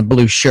guy in the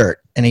blue shirt,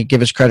 and he'd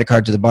give his credit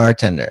card to the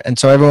bartender. And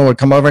so everyone would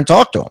come over and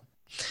talk to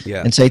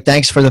him and say,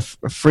 thanks for the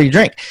free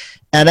drink.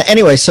 And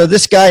anyway, so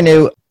this guy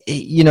knew,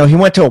 he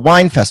went to a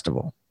wine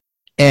festival.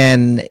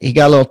 And he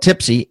got a little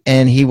tipsy,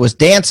 and he was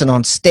dancing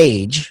on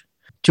stage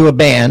to a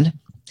band,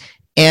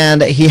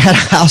 and he had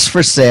a house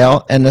for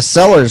sale, and the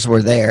sellers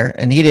were there,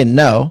 and he didn't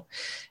know.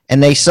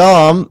 And they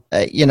saw him,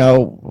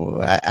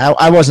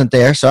 I wasn't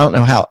there, so I don't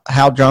know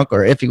how drunk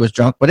or if he was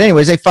drunk. But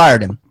anyways, they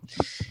fired him.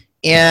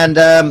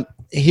 And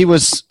he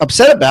was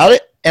upset about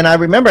it. And I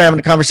remember having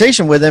a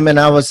conversation with him, and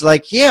I was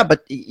like, yeah,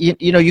 but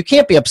you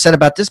can't be upset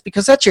about this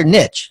because that's your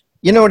niche.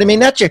 You know what I mean?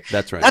 That's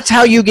right. That's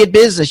how you get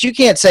business. You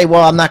can't say,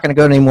 well, I'm not going to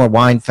go to any more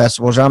wine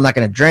festivals, or I'm not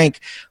going to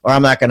drink, or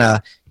I'm not going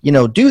to,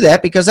 do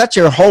that, because that's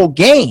your whole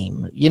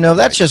game.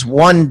 That's just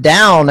one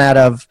down out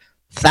of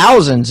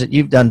thousands that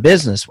you've done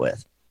business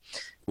with.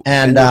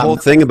 And the whole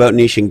thing about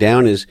niching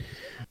down is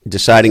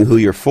deciding who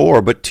you're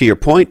for. But to your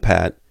point,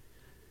 Pat,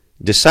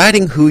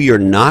 deciding who you're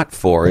not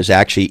for is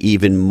actually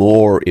even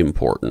more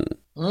important.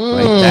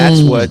 Right?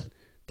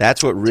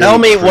 That's what really. Tell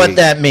me what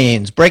that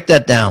means. Break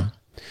that down.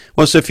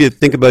 Well, so if you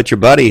think about your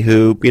buddy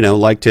who,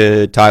 like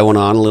to tie one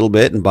on a little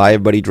bit and buy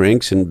everybody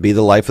drinks and be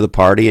the life of the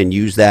party and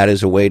use that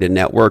as a way to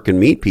network and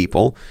meet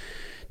people,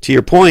 to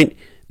your point,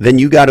 then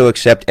you got to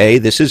accept, A,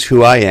 this is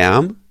who I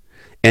am,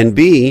 and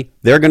B,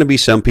 there are going to be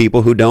some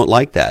people who don't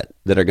like that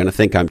are going to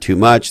think I'm too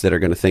much, that are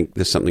going to think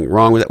there's something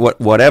wrong with it,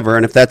 whatever.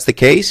 And if that's the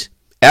case,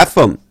 F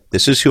them.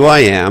 This is who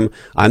I am.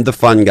 I'm the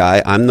fun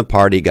guy. I'm the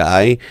party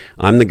guy.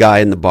 I'm the guy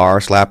in the bar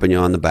slapping you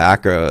on the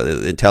back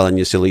or telling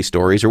you silly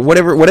stories or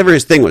whatever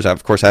his thing was.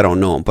 Of course, I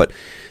don't know him, but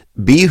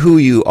be who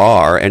you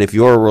are. And if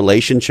you're a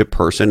relationship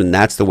person and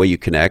that's the way you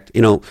connect,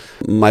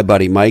 my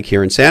buddy Mike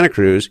here in Santa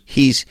Cruz,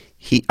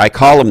 I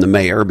call him the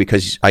mayor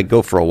because I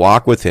go for a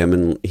walk with him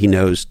and he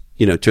knows,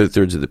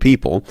 2/3 of the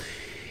people.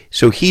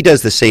 So he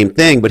does the same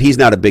thing, but he's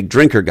not a big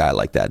drinker guy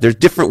like that. There's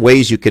different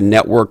ways you can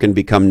network and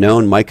become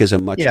known. Mike is a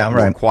much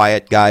more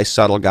quiet guy,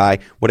 subtle guy,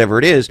 whatever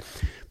it is.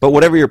 But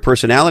whatever your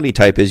personality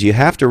type is, you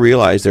have to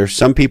realize there's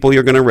some people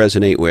you're going to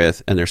resonate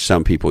with and there's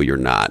some people you're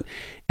not.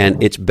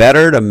 And it's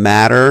better to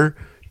matter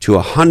to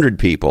 100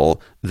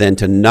 people than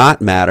to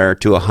not matter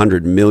to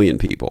 100 million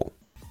people.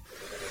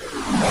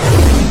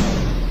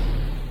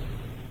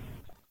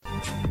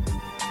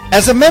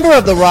 As a member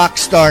of the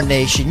Rockstar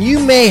Nation, you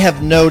may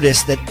have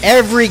noticed that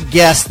every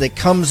guest that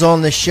comes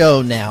on the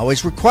show now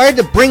is required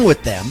to bring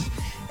with them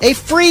a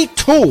free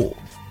tool,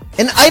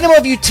 an item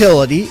of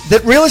utility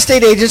that real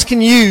estate agents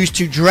can use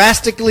to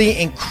drastically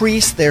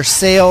increase their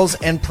sales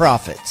and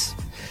profits.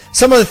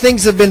 Some of the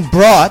things that have been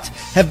brought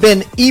have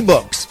been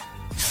ebooks,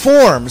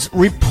 forms,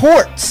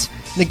 reports,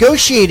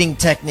 negotiating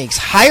techniques,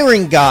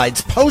 hiring guides,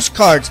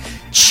 postcards,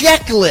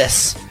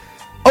 checklists,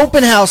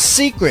 open house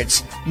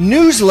secrets,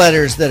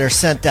 newsletters that are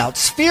sent out,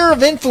 sphere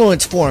of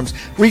influence forms,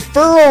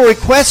 referral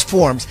request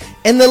forms,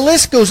 and the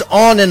list goes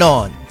on and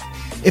on.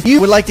 If you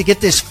would like to get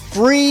this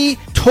free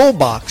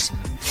toolbox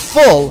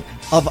full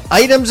of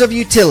items of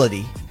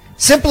utility.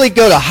 Simply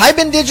go to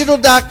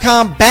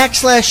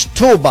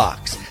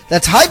hibandigital.com/toolbox.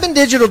 That's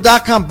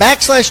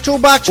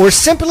hibandigital.com/toolbox, or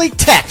simply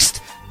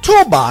text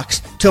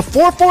toolbox to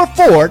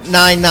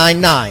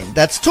 444-999.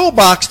 That's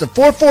toolbox to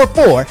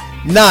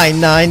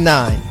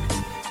 444-999.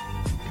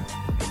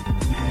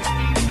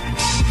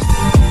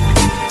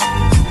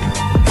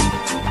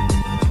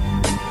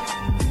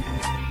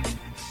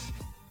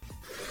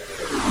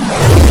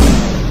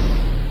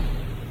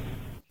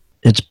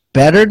 It's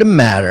better to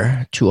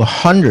matter to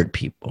 100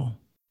 people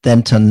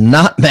than to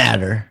not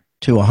matter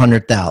to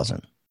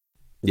 100,000.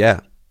 Yeah.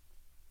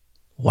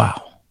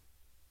 Wow.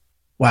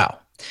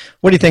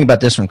 What do you think about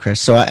this one, Chris?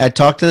 So I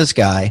talked to this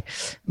guy,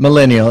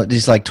 millennial,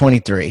 he's like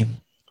 23,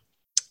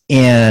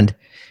 and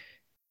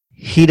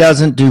he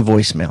doesn't do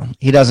voicemail.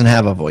 He doesn't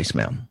have a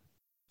voicemail.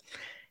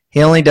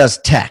 He only does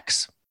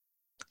text.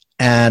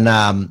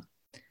 And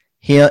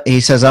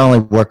he says, I only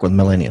work with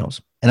millennials.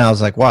 And I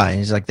was like, why? And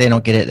he's like, they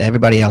don't get it.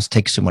 Everybody else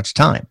takes too much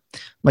time. I'm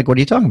like, what are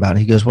you talking about? And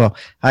he goes, well,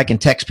 I can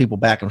text people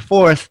back and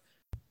forth.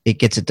 It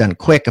gets it done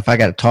quick. If I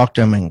got to talk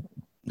to them and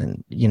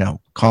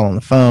call on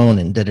the phone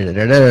and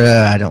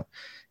I don't.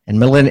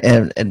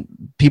 And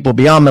people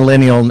beyond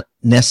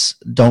millennialness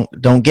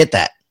don't get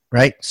that,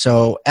 right?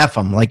 So F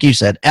them, like you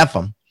said, F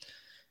them.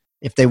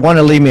 If they want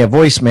to leave me a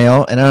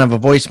voicemail and I don't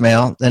have a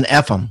voicemail, then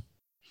F them.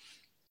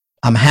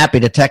 I'm happy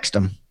to text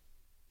them.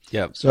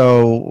 Yep.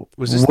 So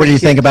what do you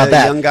think about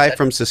that? Young guy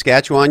from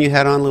Saskatchewan you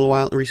had on a little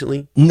while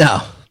recently?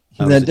 No,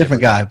 a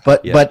different guy.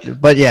 But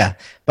yeah.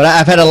 But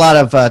I've had a lot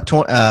of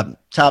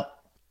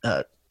top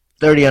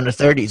 30 under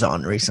 30s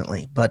on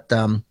recently. But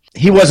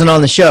he wasn't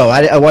on the show.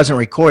 I wasn't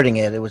recording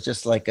it. It was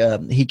just like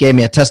he gave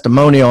me a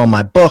testimonial on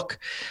my book.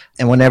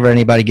 And whenever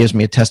anybody gives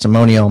me a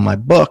testimonial on my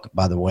book,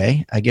 by the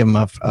way, I give them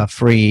a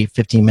free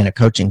 15-minute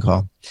coaching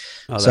call.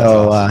 Oh,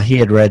 so awesome. He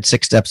had read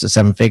 6 Steps to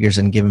 7 Figures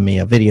and given me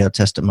a video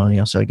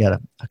testimonial. So I got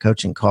a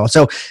coaching call.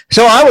 So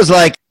I was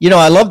like,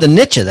 I love the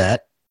niche of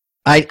that.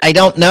 I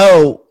don't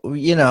know,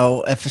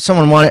 if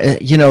someone wanted,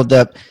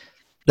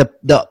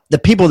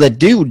 the people that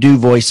do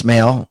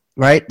voicemail,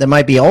 right, that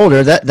might be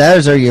older,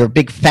 those are your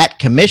big fat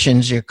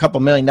commissions, your couple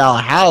 $1 million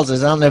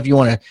houses. I don't know if you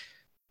want to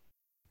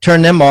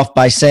turn them off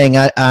by saying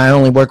I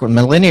only work with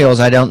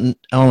millennials, I don't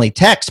only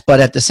text, but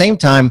at the same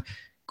time,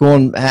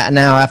 going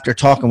now after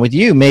talking with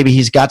you, maybe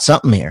he's got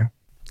something here.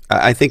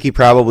 I think he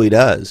probably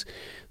does.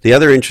 The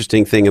other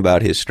interesting thing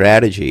about his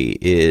strategy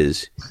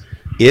is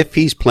if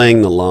he's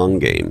playing the long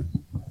game,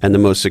 and the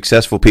most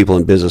successful people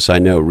in business I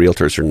know,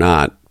 realtors or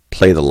not,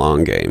 play the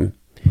long game.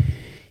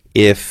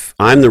 If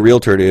I'm the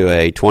realtor to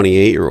a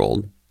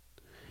 28-year-old,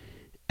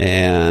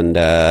 and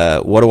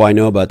what do I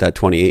know about that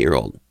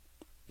 28-year-old?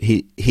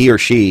 He or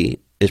she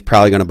is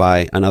probably going to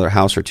buy another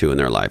house or two in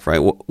their life, right?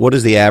 What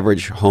is the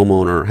average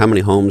homeowner? How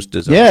many homes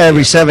does it? Yeah,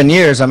 every 7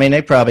 years. I mean,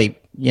 they probably,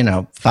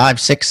 5,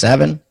 6,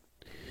 7.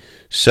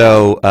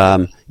 So,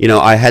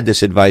 I had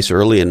this advice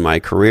early in my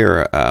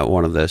career.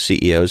 One of the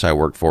CEOs I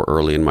worked for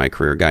early in my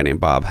career, a guy named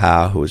Bob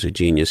Howe, who was a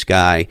genius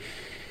guy,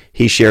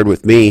 he shared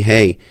with me,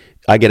 hey,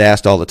 I get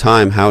asked all the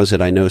time, how is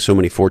it I know so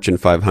many Fortune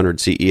 500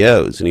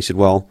 CEOs? And he said,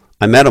 well,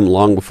 I met them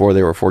long before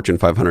they were Fortune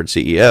 500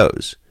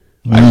 CEOs.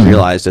 I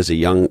realized as a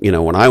young,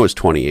 when I was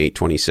 28,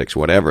 26,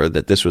 whatever,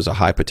 that this was a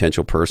high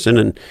potential person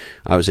and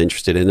I was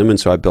interested in them. And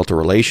so I built a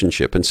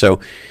relationship. And so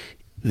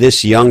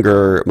this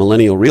younger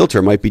millennial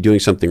realtor might be doing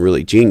something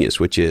really genius,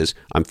 which is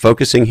I'm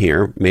focusing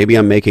here. Maybe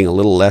I'm making a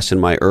little less in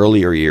my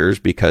earlier years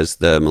because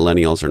the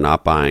millennials are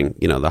not buying,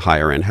 the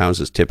higher end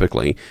houses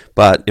typically.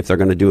 But if they're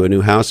going to do a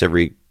new house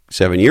every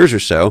 7 years or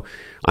so,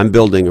 I'm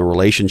building a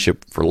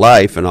relationship for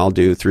life, and I'll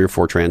do 3 or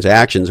 4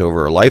 transactions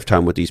over a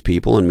lifetime with these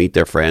people and meet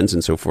their friends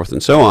and so forth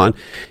and so on.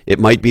 It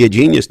might be a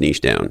genius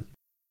niche down.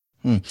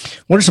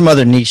 What are some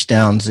other niche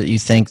downs that you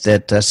think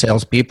that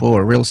salespeople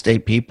or real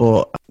estate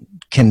people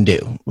can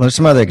do? What are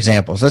some other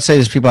examples? Let's say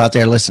there's people out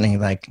there listening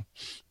like,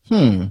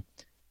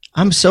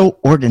 I'm so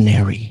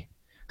ordinary.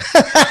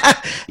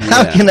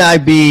 How can I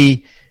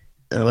be,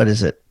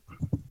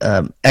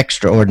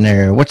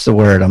 extraordinary? What's the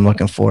word I'm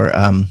looking for?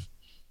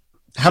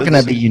 How can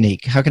I be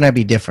unique? How can I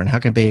be different? How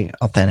can I be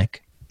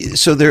authentic?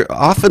 So there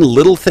are often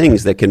little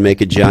things that can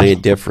make a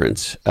giant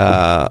difference.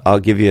 I'll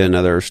give you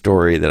another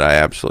story that I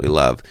absolutely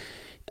love.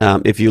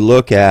 If you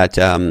look at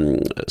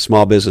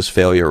small business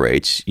failure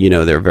rates,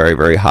 they're very,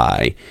 very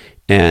high.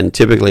 And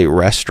typically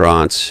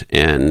restaurants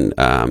and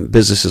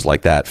businesses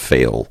like that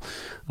fail.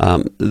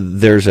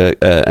 There's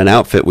an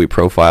outfit we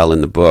profile in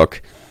the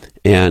book,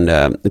 and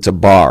it's a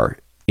bar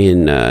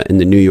in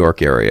the New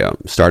York area.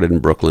 Started in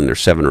Brooklyn.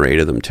 There's 7 or 8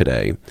 of them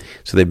today.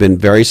 So they've been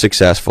very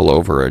successful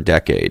over a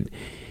decade.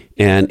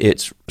 And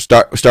it's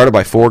started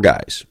by 4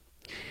 guys.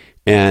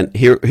 And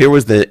here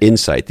was the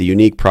insight, the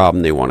unique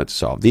problem they wanted to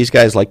solve. These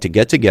guys like to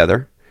get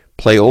together,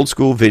 play old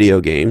school video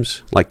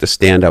games, like the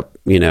stand-up,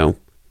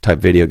 type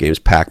video games,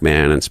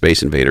 Pac-Man and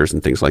Space Invaders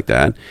and things like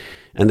that.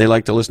 And they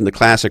like to listen to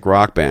classic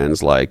rock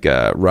bands like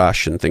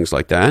Rush and things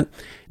like that.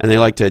 And they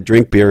like to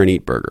drink beer and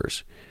eat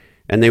burgers.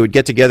 And they would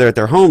get together at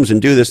their homes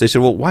and do this. They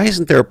said, well, why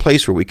isn't there a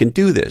place where we can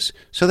do this?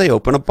 So they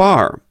open a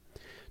bar.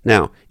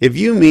 Now, if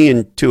you, me,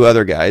 and two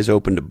other guys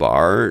opened a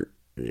bar,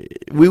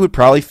 we would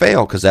probably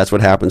fail because that's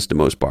what happens to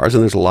most bars.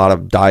 And there's a lot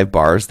of dive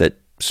bars that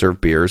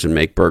serve beers and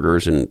make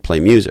burgers and play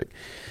music.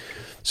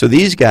 So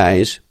these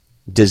guys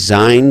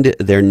designed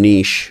their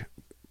niche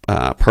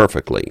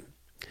perfectly.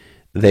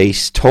 They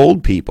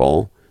told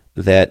people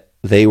that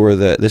they were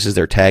this is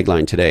their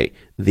tagline today,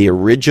 the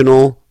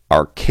original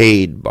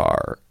arcade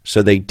bar.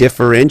 So they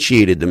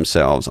differentiated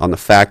themselves on the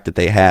fact that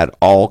they had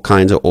all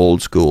kinds of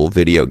old school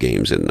video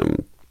games in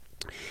them.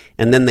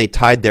 And then they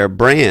tied their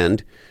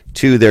brand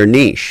to their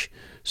niche.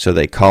 So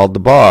they called the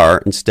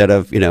bar, instead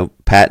of,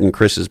 Pat and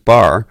Chris's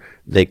bar,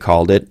 they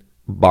called it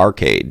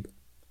Barcade,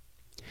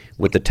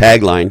 with the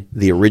tagline,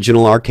 the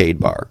original arcade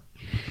bar.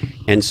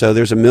 And so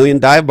there's a million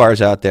dive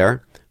bars out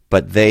there,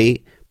 but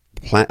they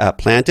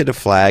planted a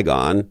flag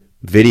on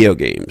video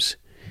games.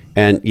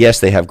 And yes,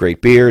 they have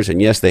great beers,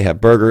 and yes, they have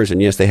burgers,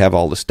 and yes, they have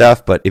all the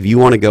stuff. But if you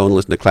want to go and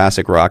listen to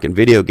classic rock and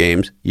video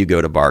games, you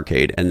go to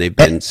Barcade, and they've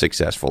been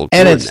successful.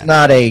 And it's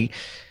not a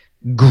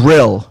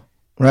grill,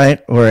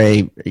 right? Or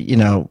a,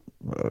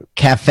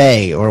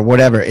 cafe or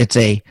whatever. It's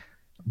a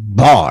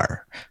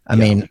bar. I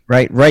mean,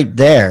 right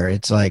there,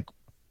 it's like,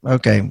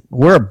 okay,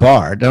 we're a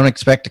bar. Don't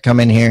expect to come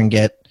in here and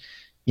get,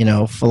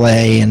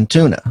 filet and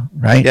tuna,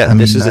 right? Yeah,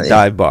 this is a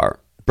dive bar.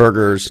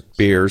 Burgers,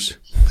 beers,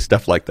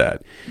 stuff like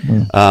that.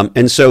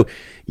 And so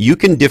you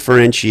can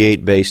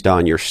differentiate based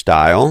on your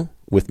style.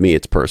 With me,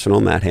 it's personal,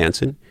 Matt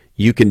Hansen.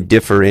 You can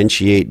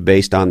differentiate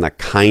based on the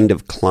kind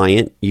of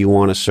client you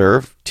want to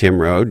serve. Tim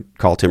Rhode,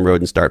 call Tim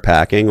Rhode and start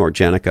packing. Or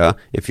Jenica,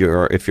 if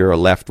you're a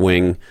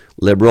left-wing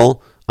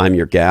liberal, I'm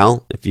your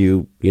gal. If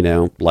you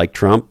like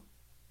Trump,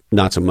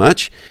 not so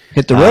much.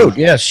 Hit the road.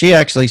 Yeah, she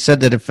actually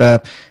said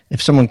that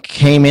if someone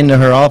came into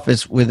her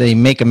office with a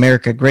 "Make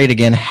America Great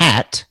Again"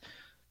 hat,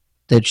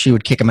 that she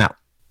would kick them out.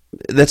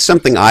 That's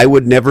something I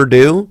would never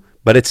do,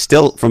 but it's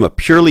still, from a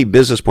purely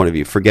business point of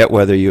view, forget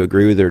whether you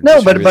agree with her.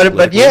 No,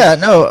 but yeah,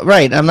 no,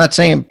 right. I'm not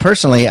saying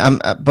personally.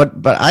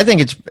 But I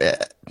think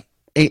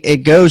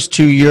it goes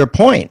to your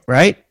point,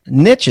 right?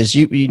 Niches.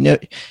 You know,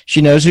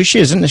 she knows who she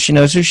is, and she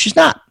knows who she's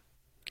not.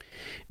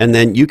 And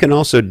then you can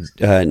also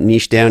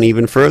niche down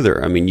even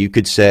further. I mean, you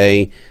could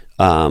say,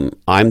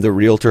 I'm the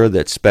realtor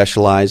that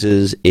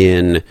specializes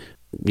in,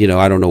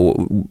 I don't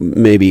know,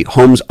 maybe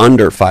homes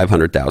under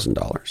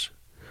 $500,000.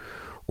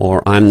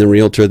 Or I'm the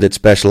realtor that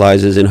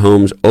specializes in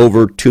homes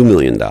over $2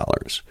 million.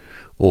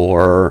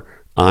 Or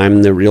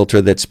I'm the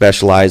realtor that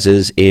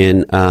specializes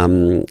in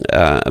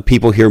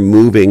people here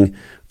moving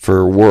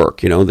for work.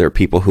 There are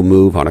people who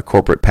move on a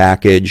corporate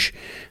package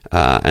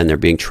and they're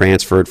being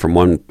transferred from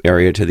one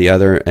area to the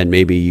other, and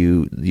maybe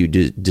you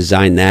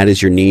design that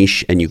as your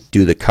niche, and you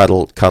do the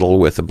cuddle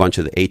with a bunch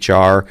of the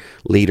HR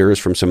leaders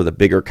from some of the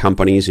bigger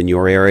companies in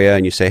your area,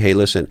 and you say, hey,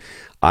 listen,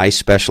 I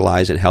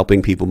specialize in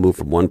helping people move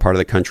from one part of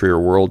the country or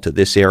world to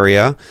this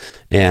area,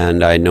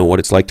 and I know what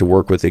it's like to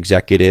work with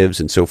executives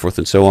and so forth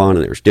and so on,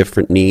 and there's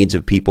different needs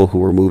of people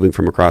who are moving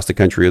from across the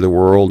country or the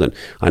world, and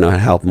I know how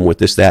to help them with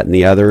this, that, and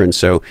the other, and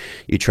so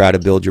you try to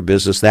build your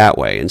business that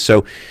way. And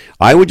so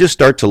I would just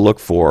start to look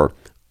for,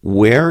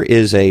 where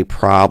is a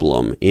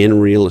problem in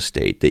real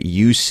estate that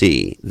you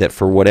see that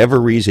for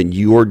whatever reason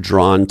you're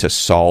drawn to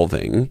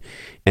solving,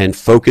 and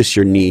focus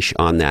your niche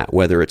on that,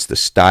 whether it's the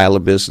style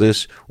of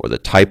business or the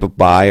type of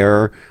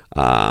buyer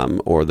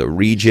or the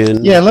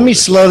region. Yeah, let me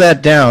slow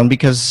that down,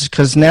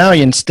 because now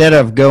instead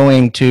of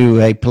going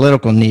to a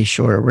political niche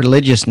or a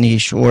religious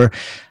niche or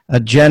a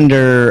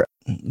gender,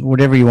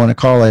 whatever you want to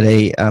call it,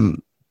 a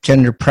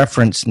gender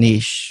preference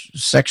niche,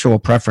 sexual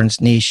preference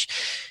niche,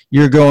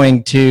 you're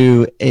going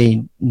to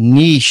a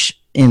niche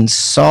in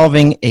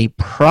solving a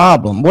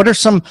problem. What are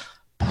some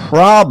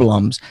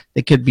problems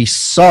that could be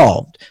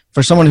solved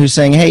for someone who's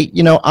saying, hey,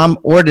 I'm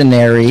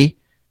ordinary,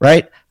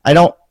 right? I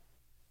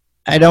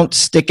don't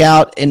stick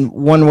out in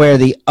one way or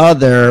the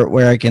other,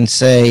 where I can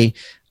say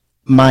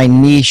my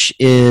niche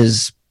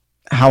is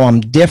how I'm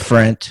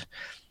different.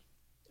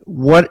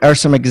 What are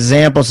some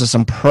examples of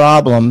some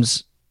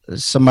problems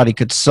somebody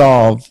could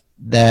solve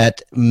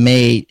that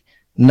may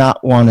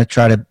not want to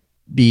try to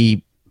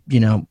be,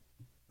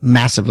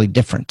 massively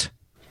different?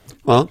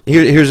 Well,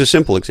 here's a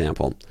simple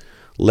example.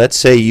 Let's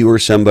say you were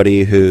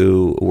somebody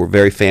who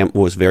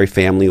was very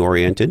family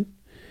oriented,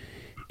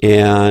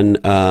 and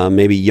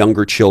maybe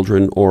younger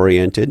children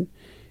oriented,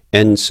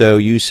 and so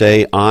you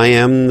say, I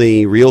am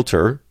the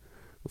realtor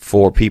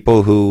for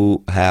people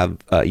who have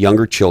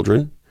younger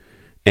children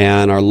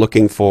and are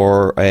looking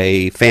for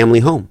a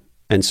family home,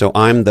 and so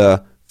I'm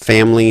the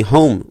family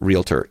home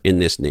realtor in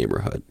this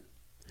neighborhood.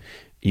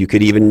 You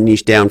could even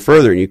niche down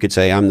further, and you could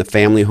say, I'm the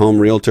family home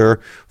realtor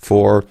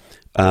for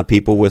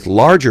people with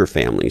larger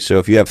families. So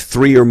if you have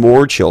 3 or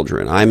more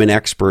children, I'm an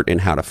expert in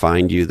how to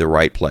find you the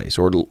right place,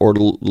 or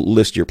to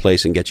list your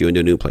place and get you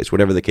into a new place,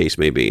 whatever the case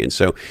may be. And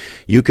so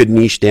you could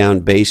niche down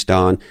based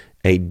on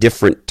a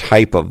different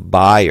type of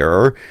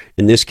buyer,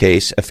 in this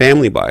case, a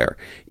family buyer.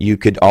 You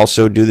could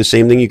also do the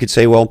same thing. You could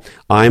say, well,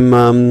 I'm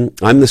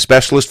the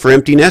specialist for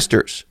empty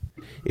nesters.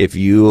 If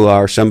you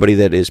are somebody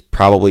that is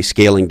probably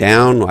scaling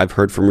down, I've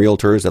heard from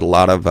realtors that a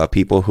lot of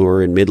people who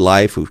are in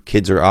midlife, whose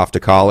kids are off to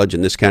college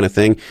and this kind of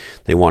thing,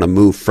 they want to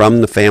move from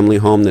the family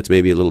home that's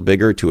maybe a little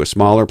bigger to a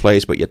smaller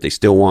place, but yet they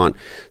still want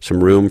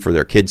some room for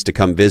their kids to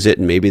come visit,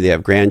 and maybe they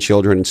have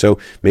grandchildren, and so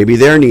maybe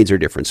their needs are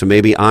different. So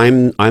maybe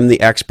I'm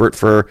the expert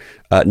for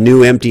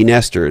new empty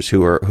nesters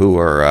who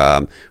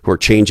are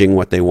changing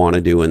what they want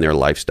to do in their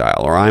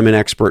lifestyle, or I'm an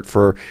expert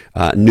for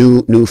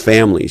new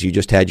families. You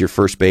just had your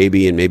first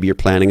baby, and maybe you're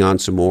planning on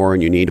some more,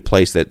 and you need a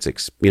place that's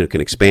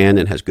can expand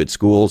and has good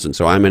schools, and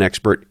so I'm an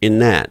expert in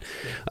that,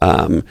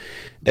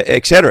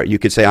 etc. You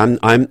could say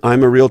I'm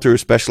a realtor who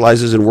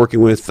specializes in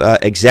working with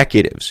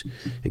executives.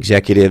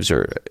 Executives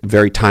are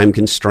very time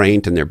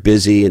constrained, and they're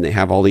busy, and they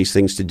have all these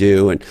things to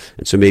do, and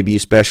so maybe you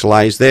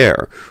specialize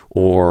there.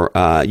 Or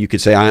you could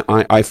say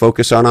I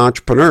focus on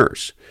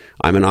entrepreneurs.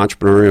 I'm an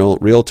entrepreneurial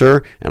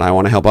realtor, and I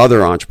want to help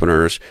other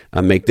entrepreneurs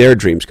make their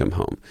dreams come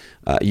home.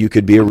 You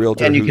could be a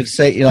realtor. And you could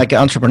say, like,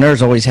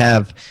 entrepreneurs always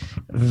have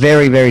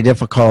very, very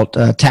difficult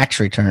tax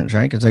returns,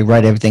 right? Because they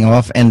write everything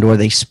off and or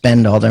they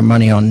spend all their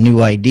money on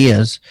new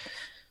ideas.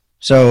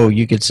 So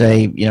you could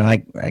say,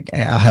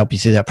 I'll help you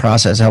through that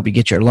process, help you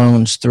get your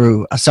loans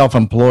through a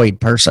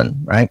self-employed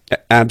person, right?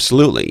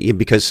 Absolutely,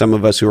 because some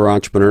of us who are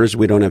entrepreneurs,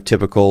 we don't have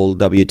typical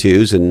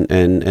W-2s,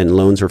 and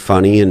loans are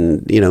funny,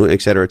 and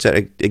et cetera, et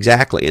cetera.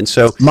 Exactly. And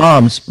so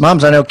moms,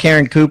 I know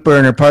Karen Cooper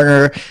and her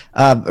partner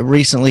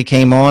recently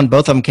came on.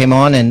 Both of them came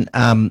on,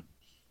 and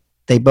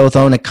they both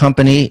own a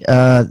company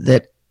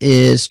that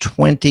is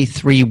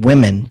 23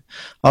 women.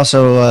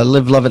 Also,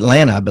 Live Love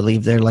Atlanta, I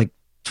believe they're like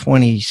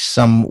 20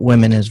 some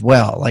women as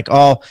well, like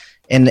all,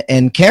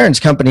 and Karen's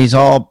company is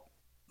all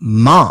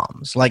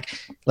moms. Like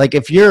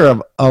if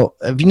you're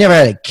if you never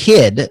had a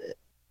kid,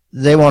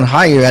 they won't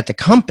hire you at the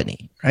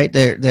company, right?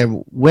 They're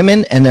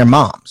women and they're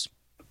moms.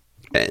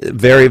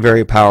 Very,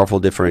 very powerful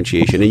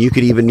differentiation. And you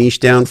could even niche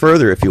down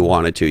further if you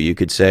wanted to. You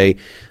could say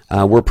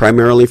we're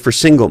primarily for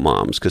single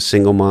moms, because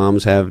single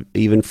moms have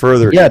even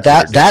further. Yeah,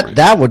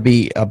 that would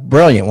be a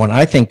brilliant one.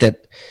 I think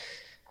that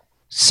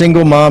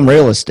single mom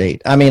real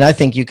estate. I mean, I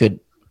think you could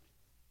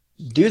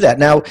do that.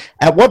 Now,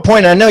 at what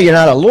point, I know you're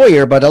not a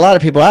lawyer, but a lot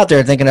of people out there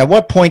are thinking, at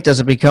what point does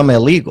it become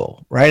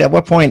illegal, right? At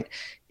what point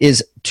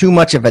is too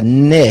much of a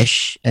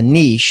niche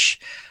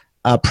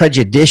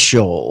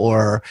prejudicial,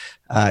 or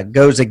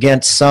goes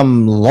against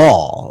some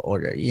law? Or,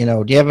 do you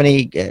have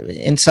any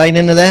insight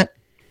into that?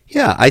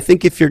 Yeah, I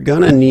think if you're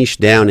going to niche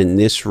down in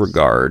this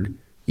regard,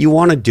 you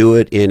want to do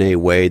it in a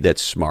way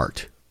that's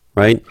smart,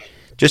 right?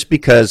 Just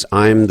because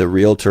I'm the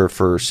realtor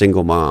for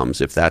single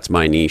moms, if that's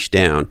my niche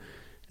down,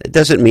 it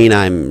doesn't mean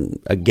I'm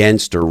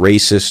against or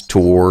racist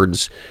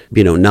towards,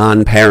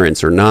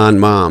 non-parents or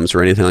non-moms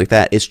or anything like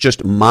that. It's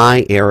just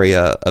my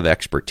area of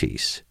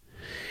expertise.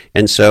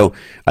 And so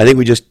I think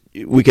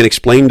we can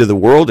explain to the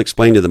world,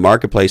 explain to the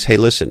marketplace, hey,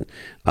 listen,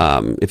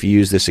 if you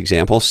use this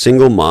example,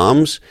 single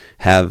moms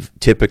have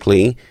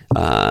typically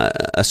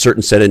a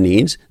certain set of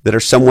needs that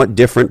are somewhat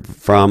different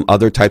from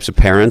other types of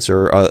parents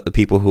or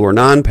people who are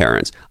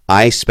non-parents.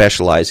 I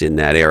specialize in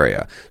that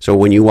area. So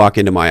when you walk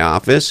into my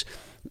office,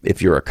 if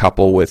you're a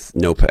couple with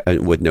no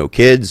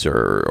kids,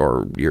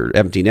 or you're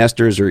empty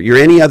nesters, or you're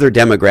any other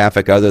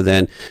demographic other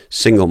than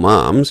single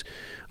moms,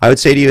 I would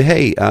say to you,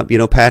 hey,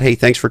 Pat, hey,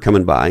 thanks for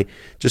coming by.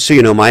 Just so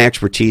you know, my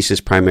expertise is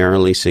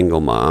primarily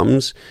single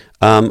moms.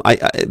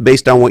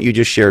 Based on what you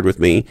just shared with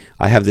me,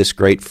 I have this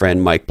great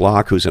friend, Mike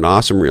Block, who's an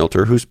awesome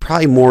realtor, who's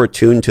probably more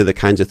attuned to the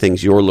kinds of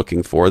things you're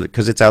looking for,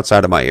 because it's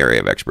outside of my area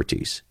of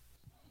expertise.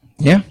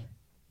 Yeah.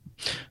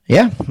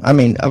 Yeah. I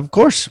mean, of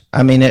course.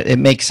 I mean, it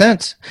makes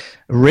sense.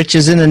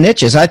 Riches in the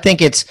niches. I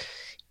think it's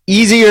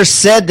easier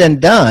said than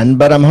done,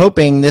 but I'm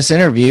hoping this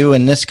interview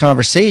and this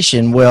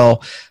conversation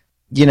will,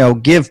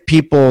 give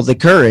people the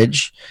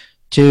courage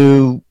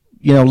to,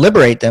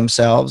 liberate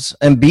themselves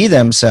and be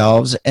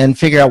themselves and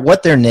figure out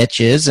what their niche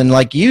is. And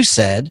like you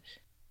said,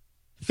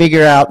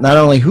 figure out not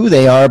only who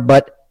they are,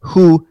 but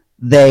who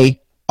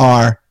they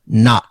are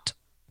not.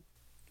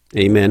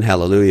 Amen.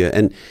 Hallelujah.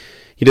 And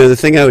the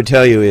thing I would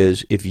tell you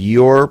is, if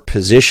your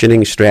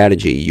positioning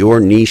strategy, your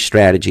niche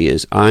strategy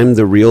is, I'm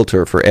the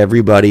realtor for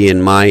everybody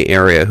in my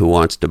area who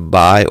wants to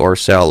buy or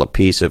sell a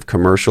piece of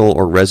commercial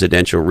or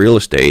residential real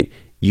estate,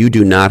 you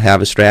do not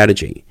have a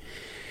strategy.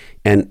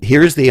 And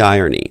here's the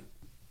irony.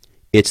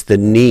 It's the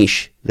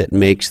niche that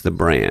makes the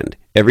brand.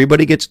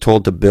 Everybody gets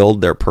told to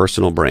build their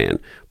personal brand.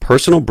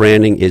 Personal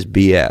branding is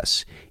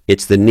BS.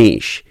 It's the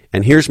niche.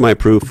 And here's my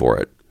proof for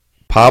it.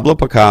 Pablo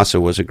Picasso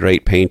was a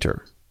great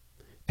painter.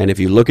 And if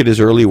you look at his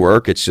early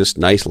work, it's just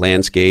nice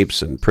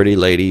landscapes and pretty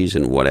ladies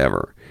and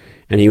whatever.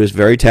 And he was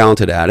very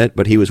talented at it,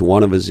 but he was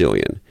one of a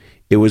zillion.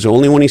 It was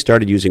only when he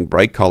started using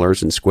bright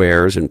colors and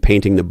squares and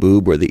painting the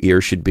boob where the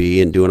ear should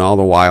be and doing all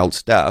the wild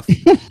stuff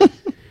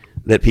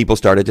that people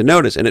started to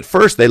notice. And at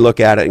first they look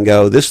at it and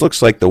go, this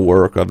looks like the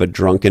work of a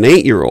drunken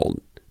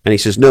 8-year-old. And he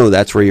says, no,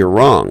 that's where you're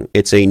wrong.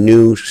 It's a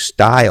new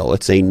style.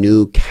 It's a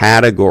new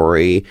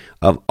category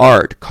of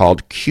art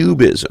called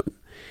Cubism.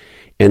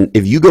 And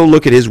if you go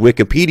look at his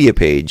Wikipedia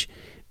page,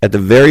 at the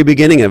very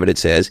beginning of it, it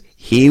says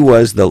he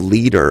was the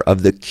leader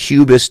of the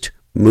Cubist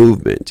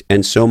movement.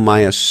 And so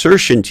my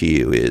assertion to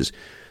you is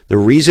the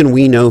reason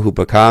we know who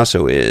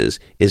Picasso is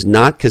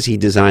not because he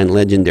designed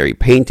legendary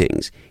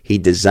paintings. He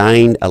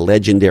designed a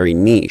legendary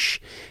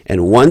niche.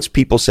 And once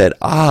people said,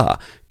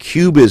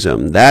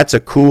 Cubism, that's a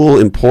cool,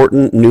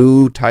 important,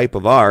 new type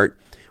of art,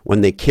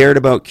 when they cared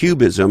about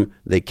Cubism,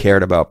 they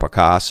cared about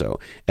Picasso.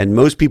 And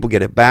most people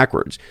get it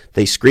backwards.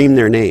 They scream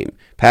their name.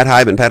 Pat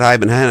Hiban, Pat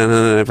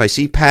Hiban. If I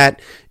see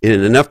Pat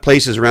in enough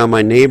places around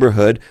my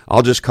neighborhood,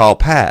 I'll just call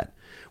Pat.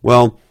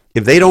 Well,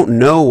 if they don't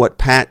know what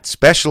Pat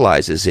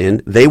specializes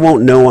in, they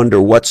won't know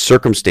under what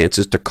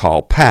circumstances to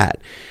call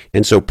Pat.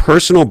 And so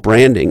personal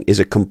branding is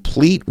a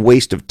complete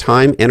waste of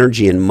time,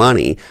 energy, and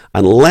money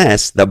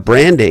unless the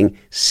branding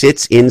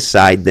sits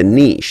inside the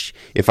niche.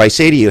 If I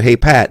say to you, hey,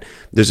 Pat,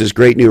 there's this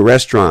great new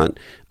restaurant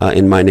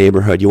in my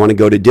neighborhood. You want to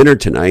go to dinner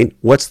tonight?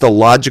 What's the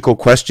logical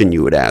question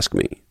you would ask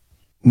me?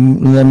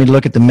 Let me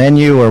look at the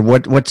menu, or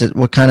what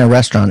kind of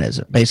restaurant is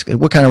it? Basically,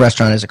 what kind of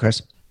restaurant is it,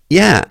 Chris?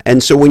 Yeah,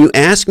 and so when you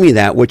ask me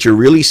that, what you're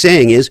really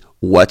saying is,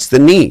 what's the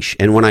niche?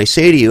 And when I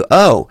say to you,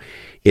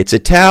 it's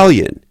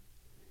Italian,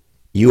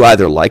 you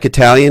either like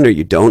Italian or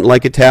you don't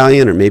like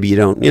Italian, or maybe you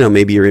don't,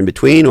 maybe you're in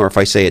between. Or if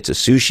I say it's a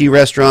sushi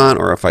restaurant,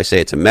 or if I say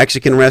it's a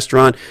Mexican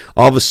restaurant,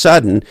 all of a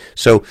sudden,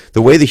 so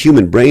the way the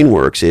human brain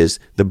works is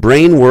the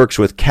brain works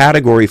with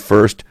category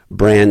first,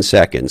 brand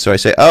second. So I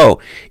say,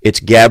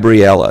 it's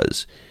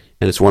Gabriella's.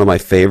 And it's one of my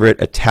favorite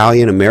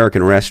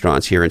Italian-American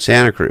restaurants here in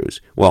Santa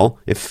Cruz. Well,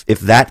 if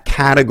that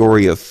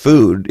category of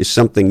food is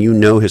something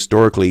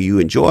historically you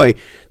enjoy,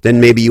 then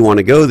maybe you want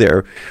to go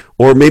there.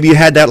 Or maybe you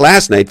had that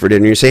last night for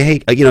dinner. You say,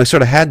 hey, I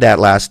sort of had that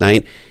last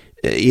night.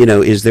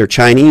 Is there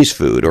Chinese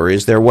food, or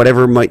is there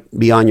whatever might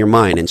be on your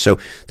mind? And so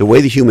the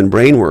way the human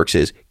brain works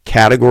is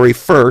category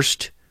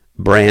first,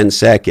 brand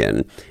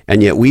second.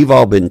 And yet we've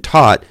all been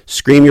taught,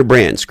 scream your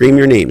brand, scream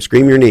your name,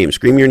 scream your name,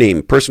 scream your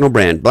name, personal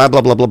brand, blah, blah,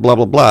 blah, blah, blah,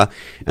 blah, blah.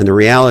 And the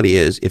reality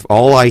is, if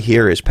all I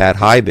hear is Pat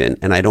Hiban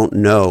and I don't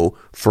know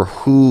for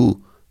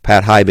who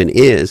Pat Hiban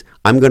is,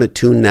 I'm going to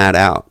tune that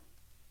out.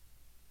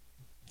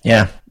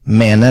 Yeah,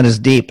 man, that is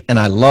deep, and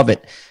I love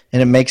it.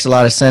 And it makes a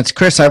lot of sense.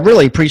 Chris, I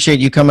really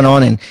appreciate you coming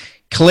on and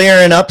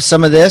clearing up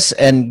some of this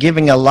and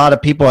giving a lot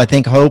of people, I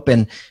think, hope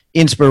and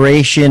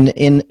inspiration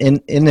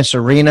in this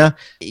arena.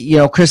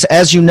 Chris,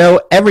 as you know,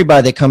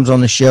 everybody that comes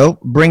on the show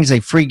brings a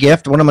free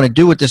gift. What I'm going to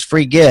do with this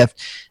free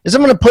gift is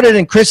I'm going to put it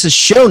in Chris's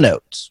show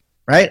notes,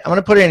 right? I'm going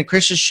to put it in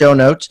Chris's show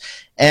notes,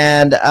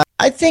 and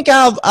I think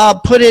I'll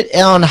put it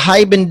on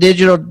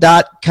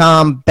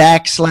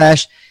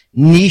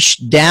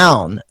hibandigital.com/niche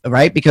down,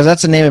 right? Because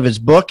that's the name of his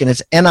book, and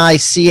it's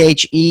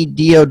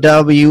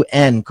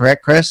NICHEDOWN,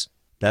 correct, Chris?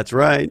 That's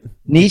right.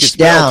 Niche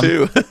down.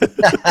 Too.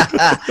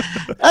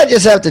 I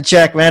just have to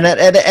check, man.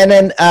 And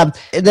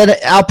then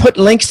I'll put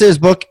links to his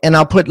book, and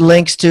I'll put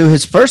links to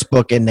his first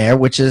book in there,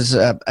 which is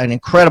an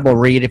incredible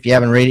read. If you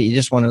haven't read it, you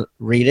just want to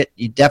read it.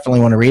 You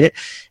definitely want to read it.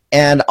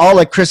 And all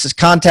of Chris's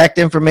contact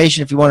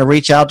information, if you want to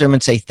reach out to him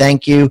and say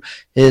thank you,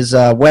 his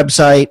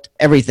website,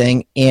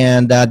 everything.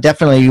 And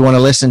definitely you want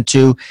to listen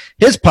to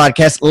his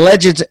podcast,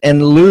 Legends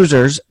and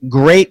Losers.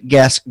 Great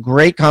guests,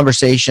 great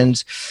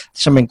conversations,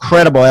 some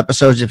incredible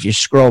episodes if you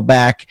scroll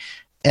back.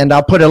 And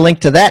I'll put a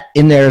link to that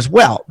in there as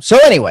well. So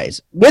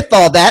anyways, with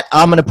all that,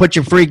 I'm going to put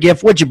your free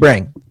gift. What'd you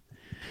bring?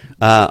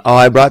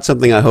 I brought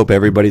something I hope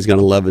everybody's going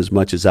to love as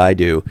much as I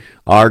do.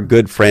 Our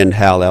good friend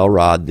Hal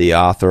Elrod, the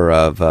author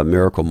of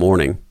Miracle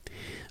Morning,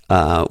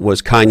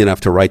 was kind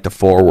enough to write the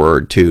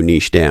foreword to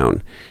Niche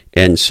Down.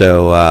 And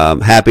so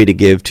happy to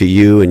give to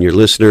you and your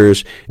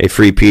listeners a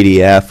free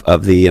PDF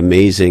of the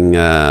amazing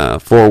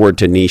foreword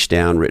to Niche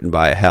Down written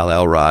by Hal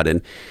Elrod.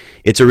 And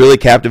it's a really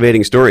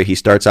captivating story. He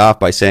starts off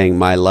by saying,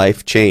 my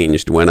life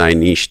changed when I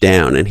niched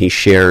down, and he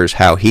shares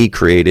how he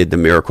created the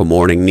Miracle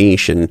Morning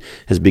niche and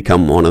has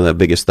become one of the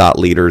biggest thought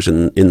leaders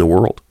in the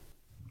world.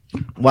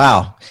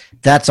 Wow.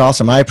 That's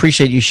awesome. I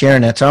appreciate you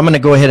sharing that. So I'm going to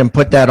go ahead and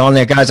put that on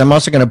there, guys. I'm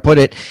also going to put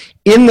it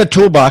in the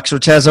toolbox,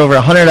 which has over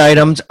 100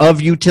 items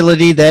of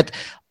utility that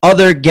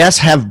other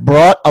guests have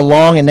brought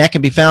along, and that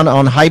can be found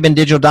on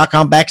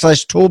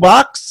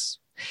hibandigital.com/toolbox.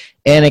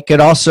 And it could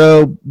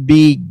also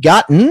be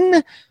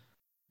gotten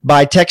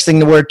by texting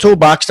the word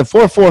toolbox to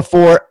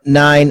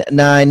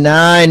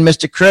 444-999.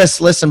 Mr.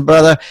 Chris, listen,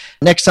 brother,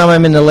 next time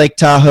I'm in the Lake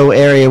Tahoe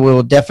area, we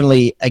will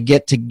definitely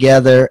get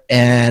together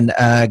and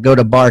go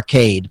to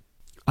Barcade.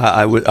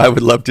 I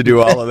would love to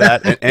do all of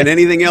that and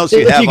anything else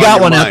you have. You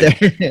got on your one mind. out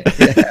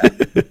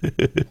there.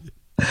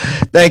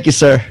 Thank you,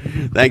 sir.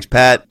 Thanks,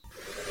 Pat.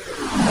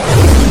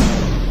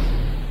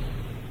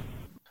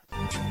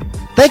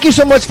 Thank you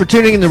so much for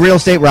tuning in to Real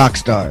Estate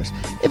Rockstars.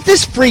 If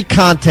this free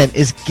content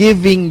is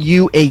giving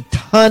you a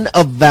ton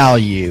of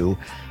value,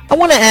 I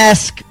want to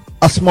ask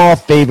a small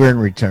favor in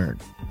return.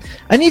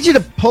 I need you to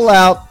pull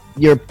out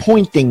your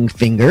pointing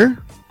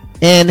finger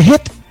and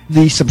hit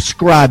the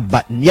subscribe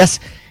button.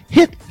 Yes,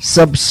 hit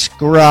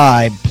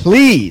subscribe,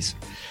 please.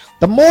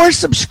 The more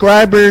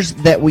subscribers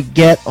that we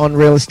get on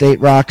Real Estate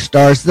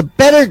Rockstars, the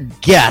better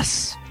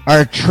guests are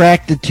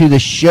attracted to the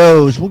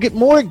shows. We'll get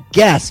more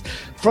guests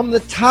from the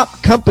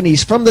top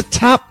companies, from the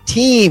top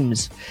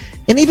teams,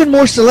 and even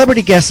more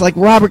celebrity guests like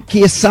Robert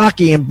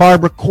Kiyosaki and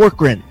Barbara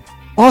Corcoran.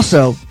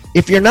 Also,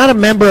 if you're not a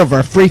member of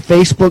our free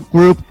Facebook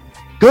group,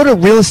 go to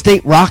Real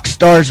Estate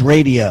Rockstars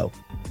Radio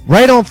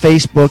right on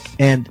Facebook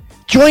and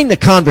join the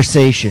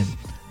conversation.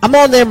 I'm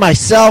on there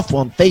myself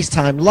on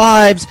FaceTime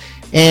Lives,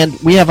 and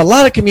we have a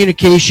lot of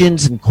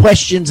communications and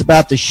questions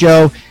about the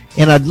show,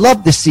 and I'd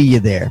love to see you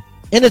there.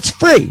 And it's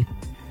free.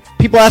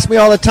 People ask me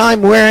all the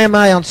time, where am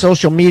I on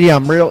social media?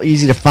 I'm real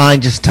easy to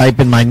find. Just type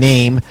in my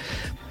name.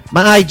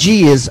 My IG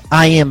is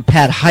I am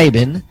Pat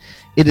Hiban.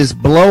 It is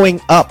blowing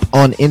up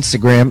on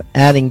Instagram,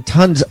 adding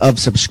tons of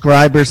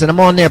subscribers, and I'm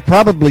on there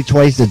probably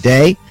twice a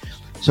day.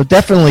 So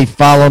definitely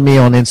follow me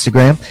on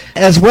Instagram,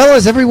 as well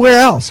as everywhere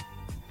else.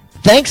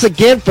 Thanks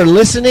again for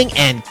listening,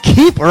 and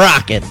keep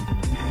rocking.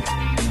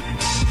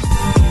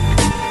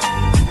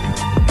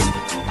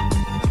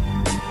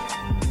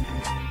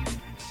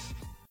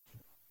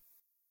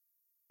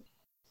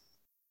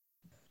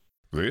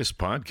 This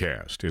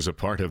podcast is a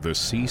part of the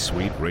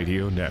C-Suite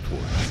Radio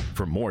Network.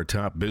 For more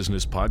top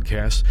business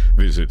podcasts,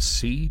 visit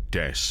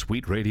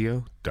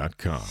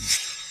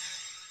c-suiteradio.com.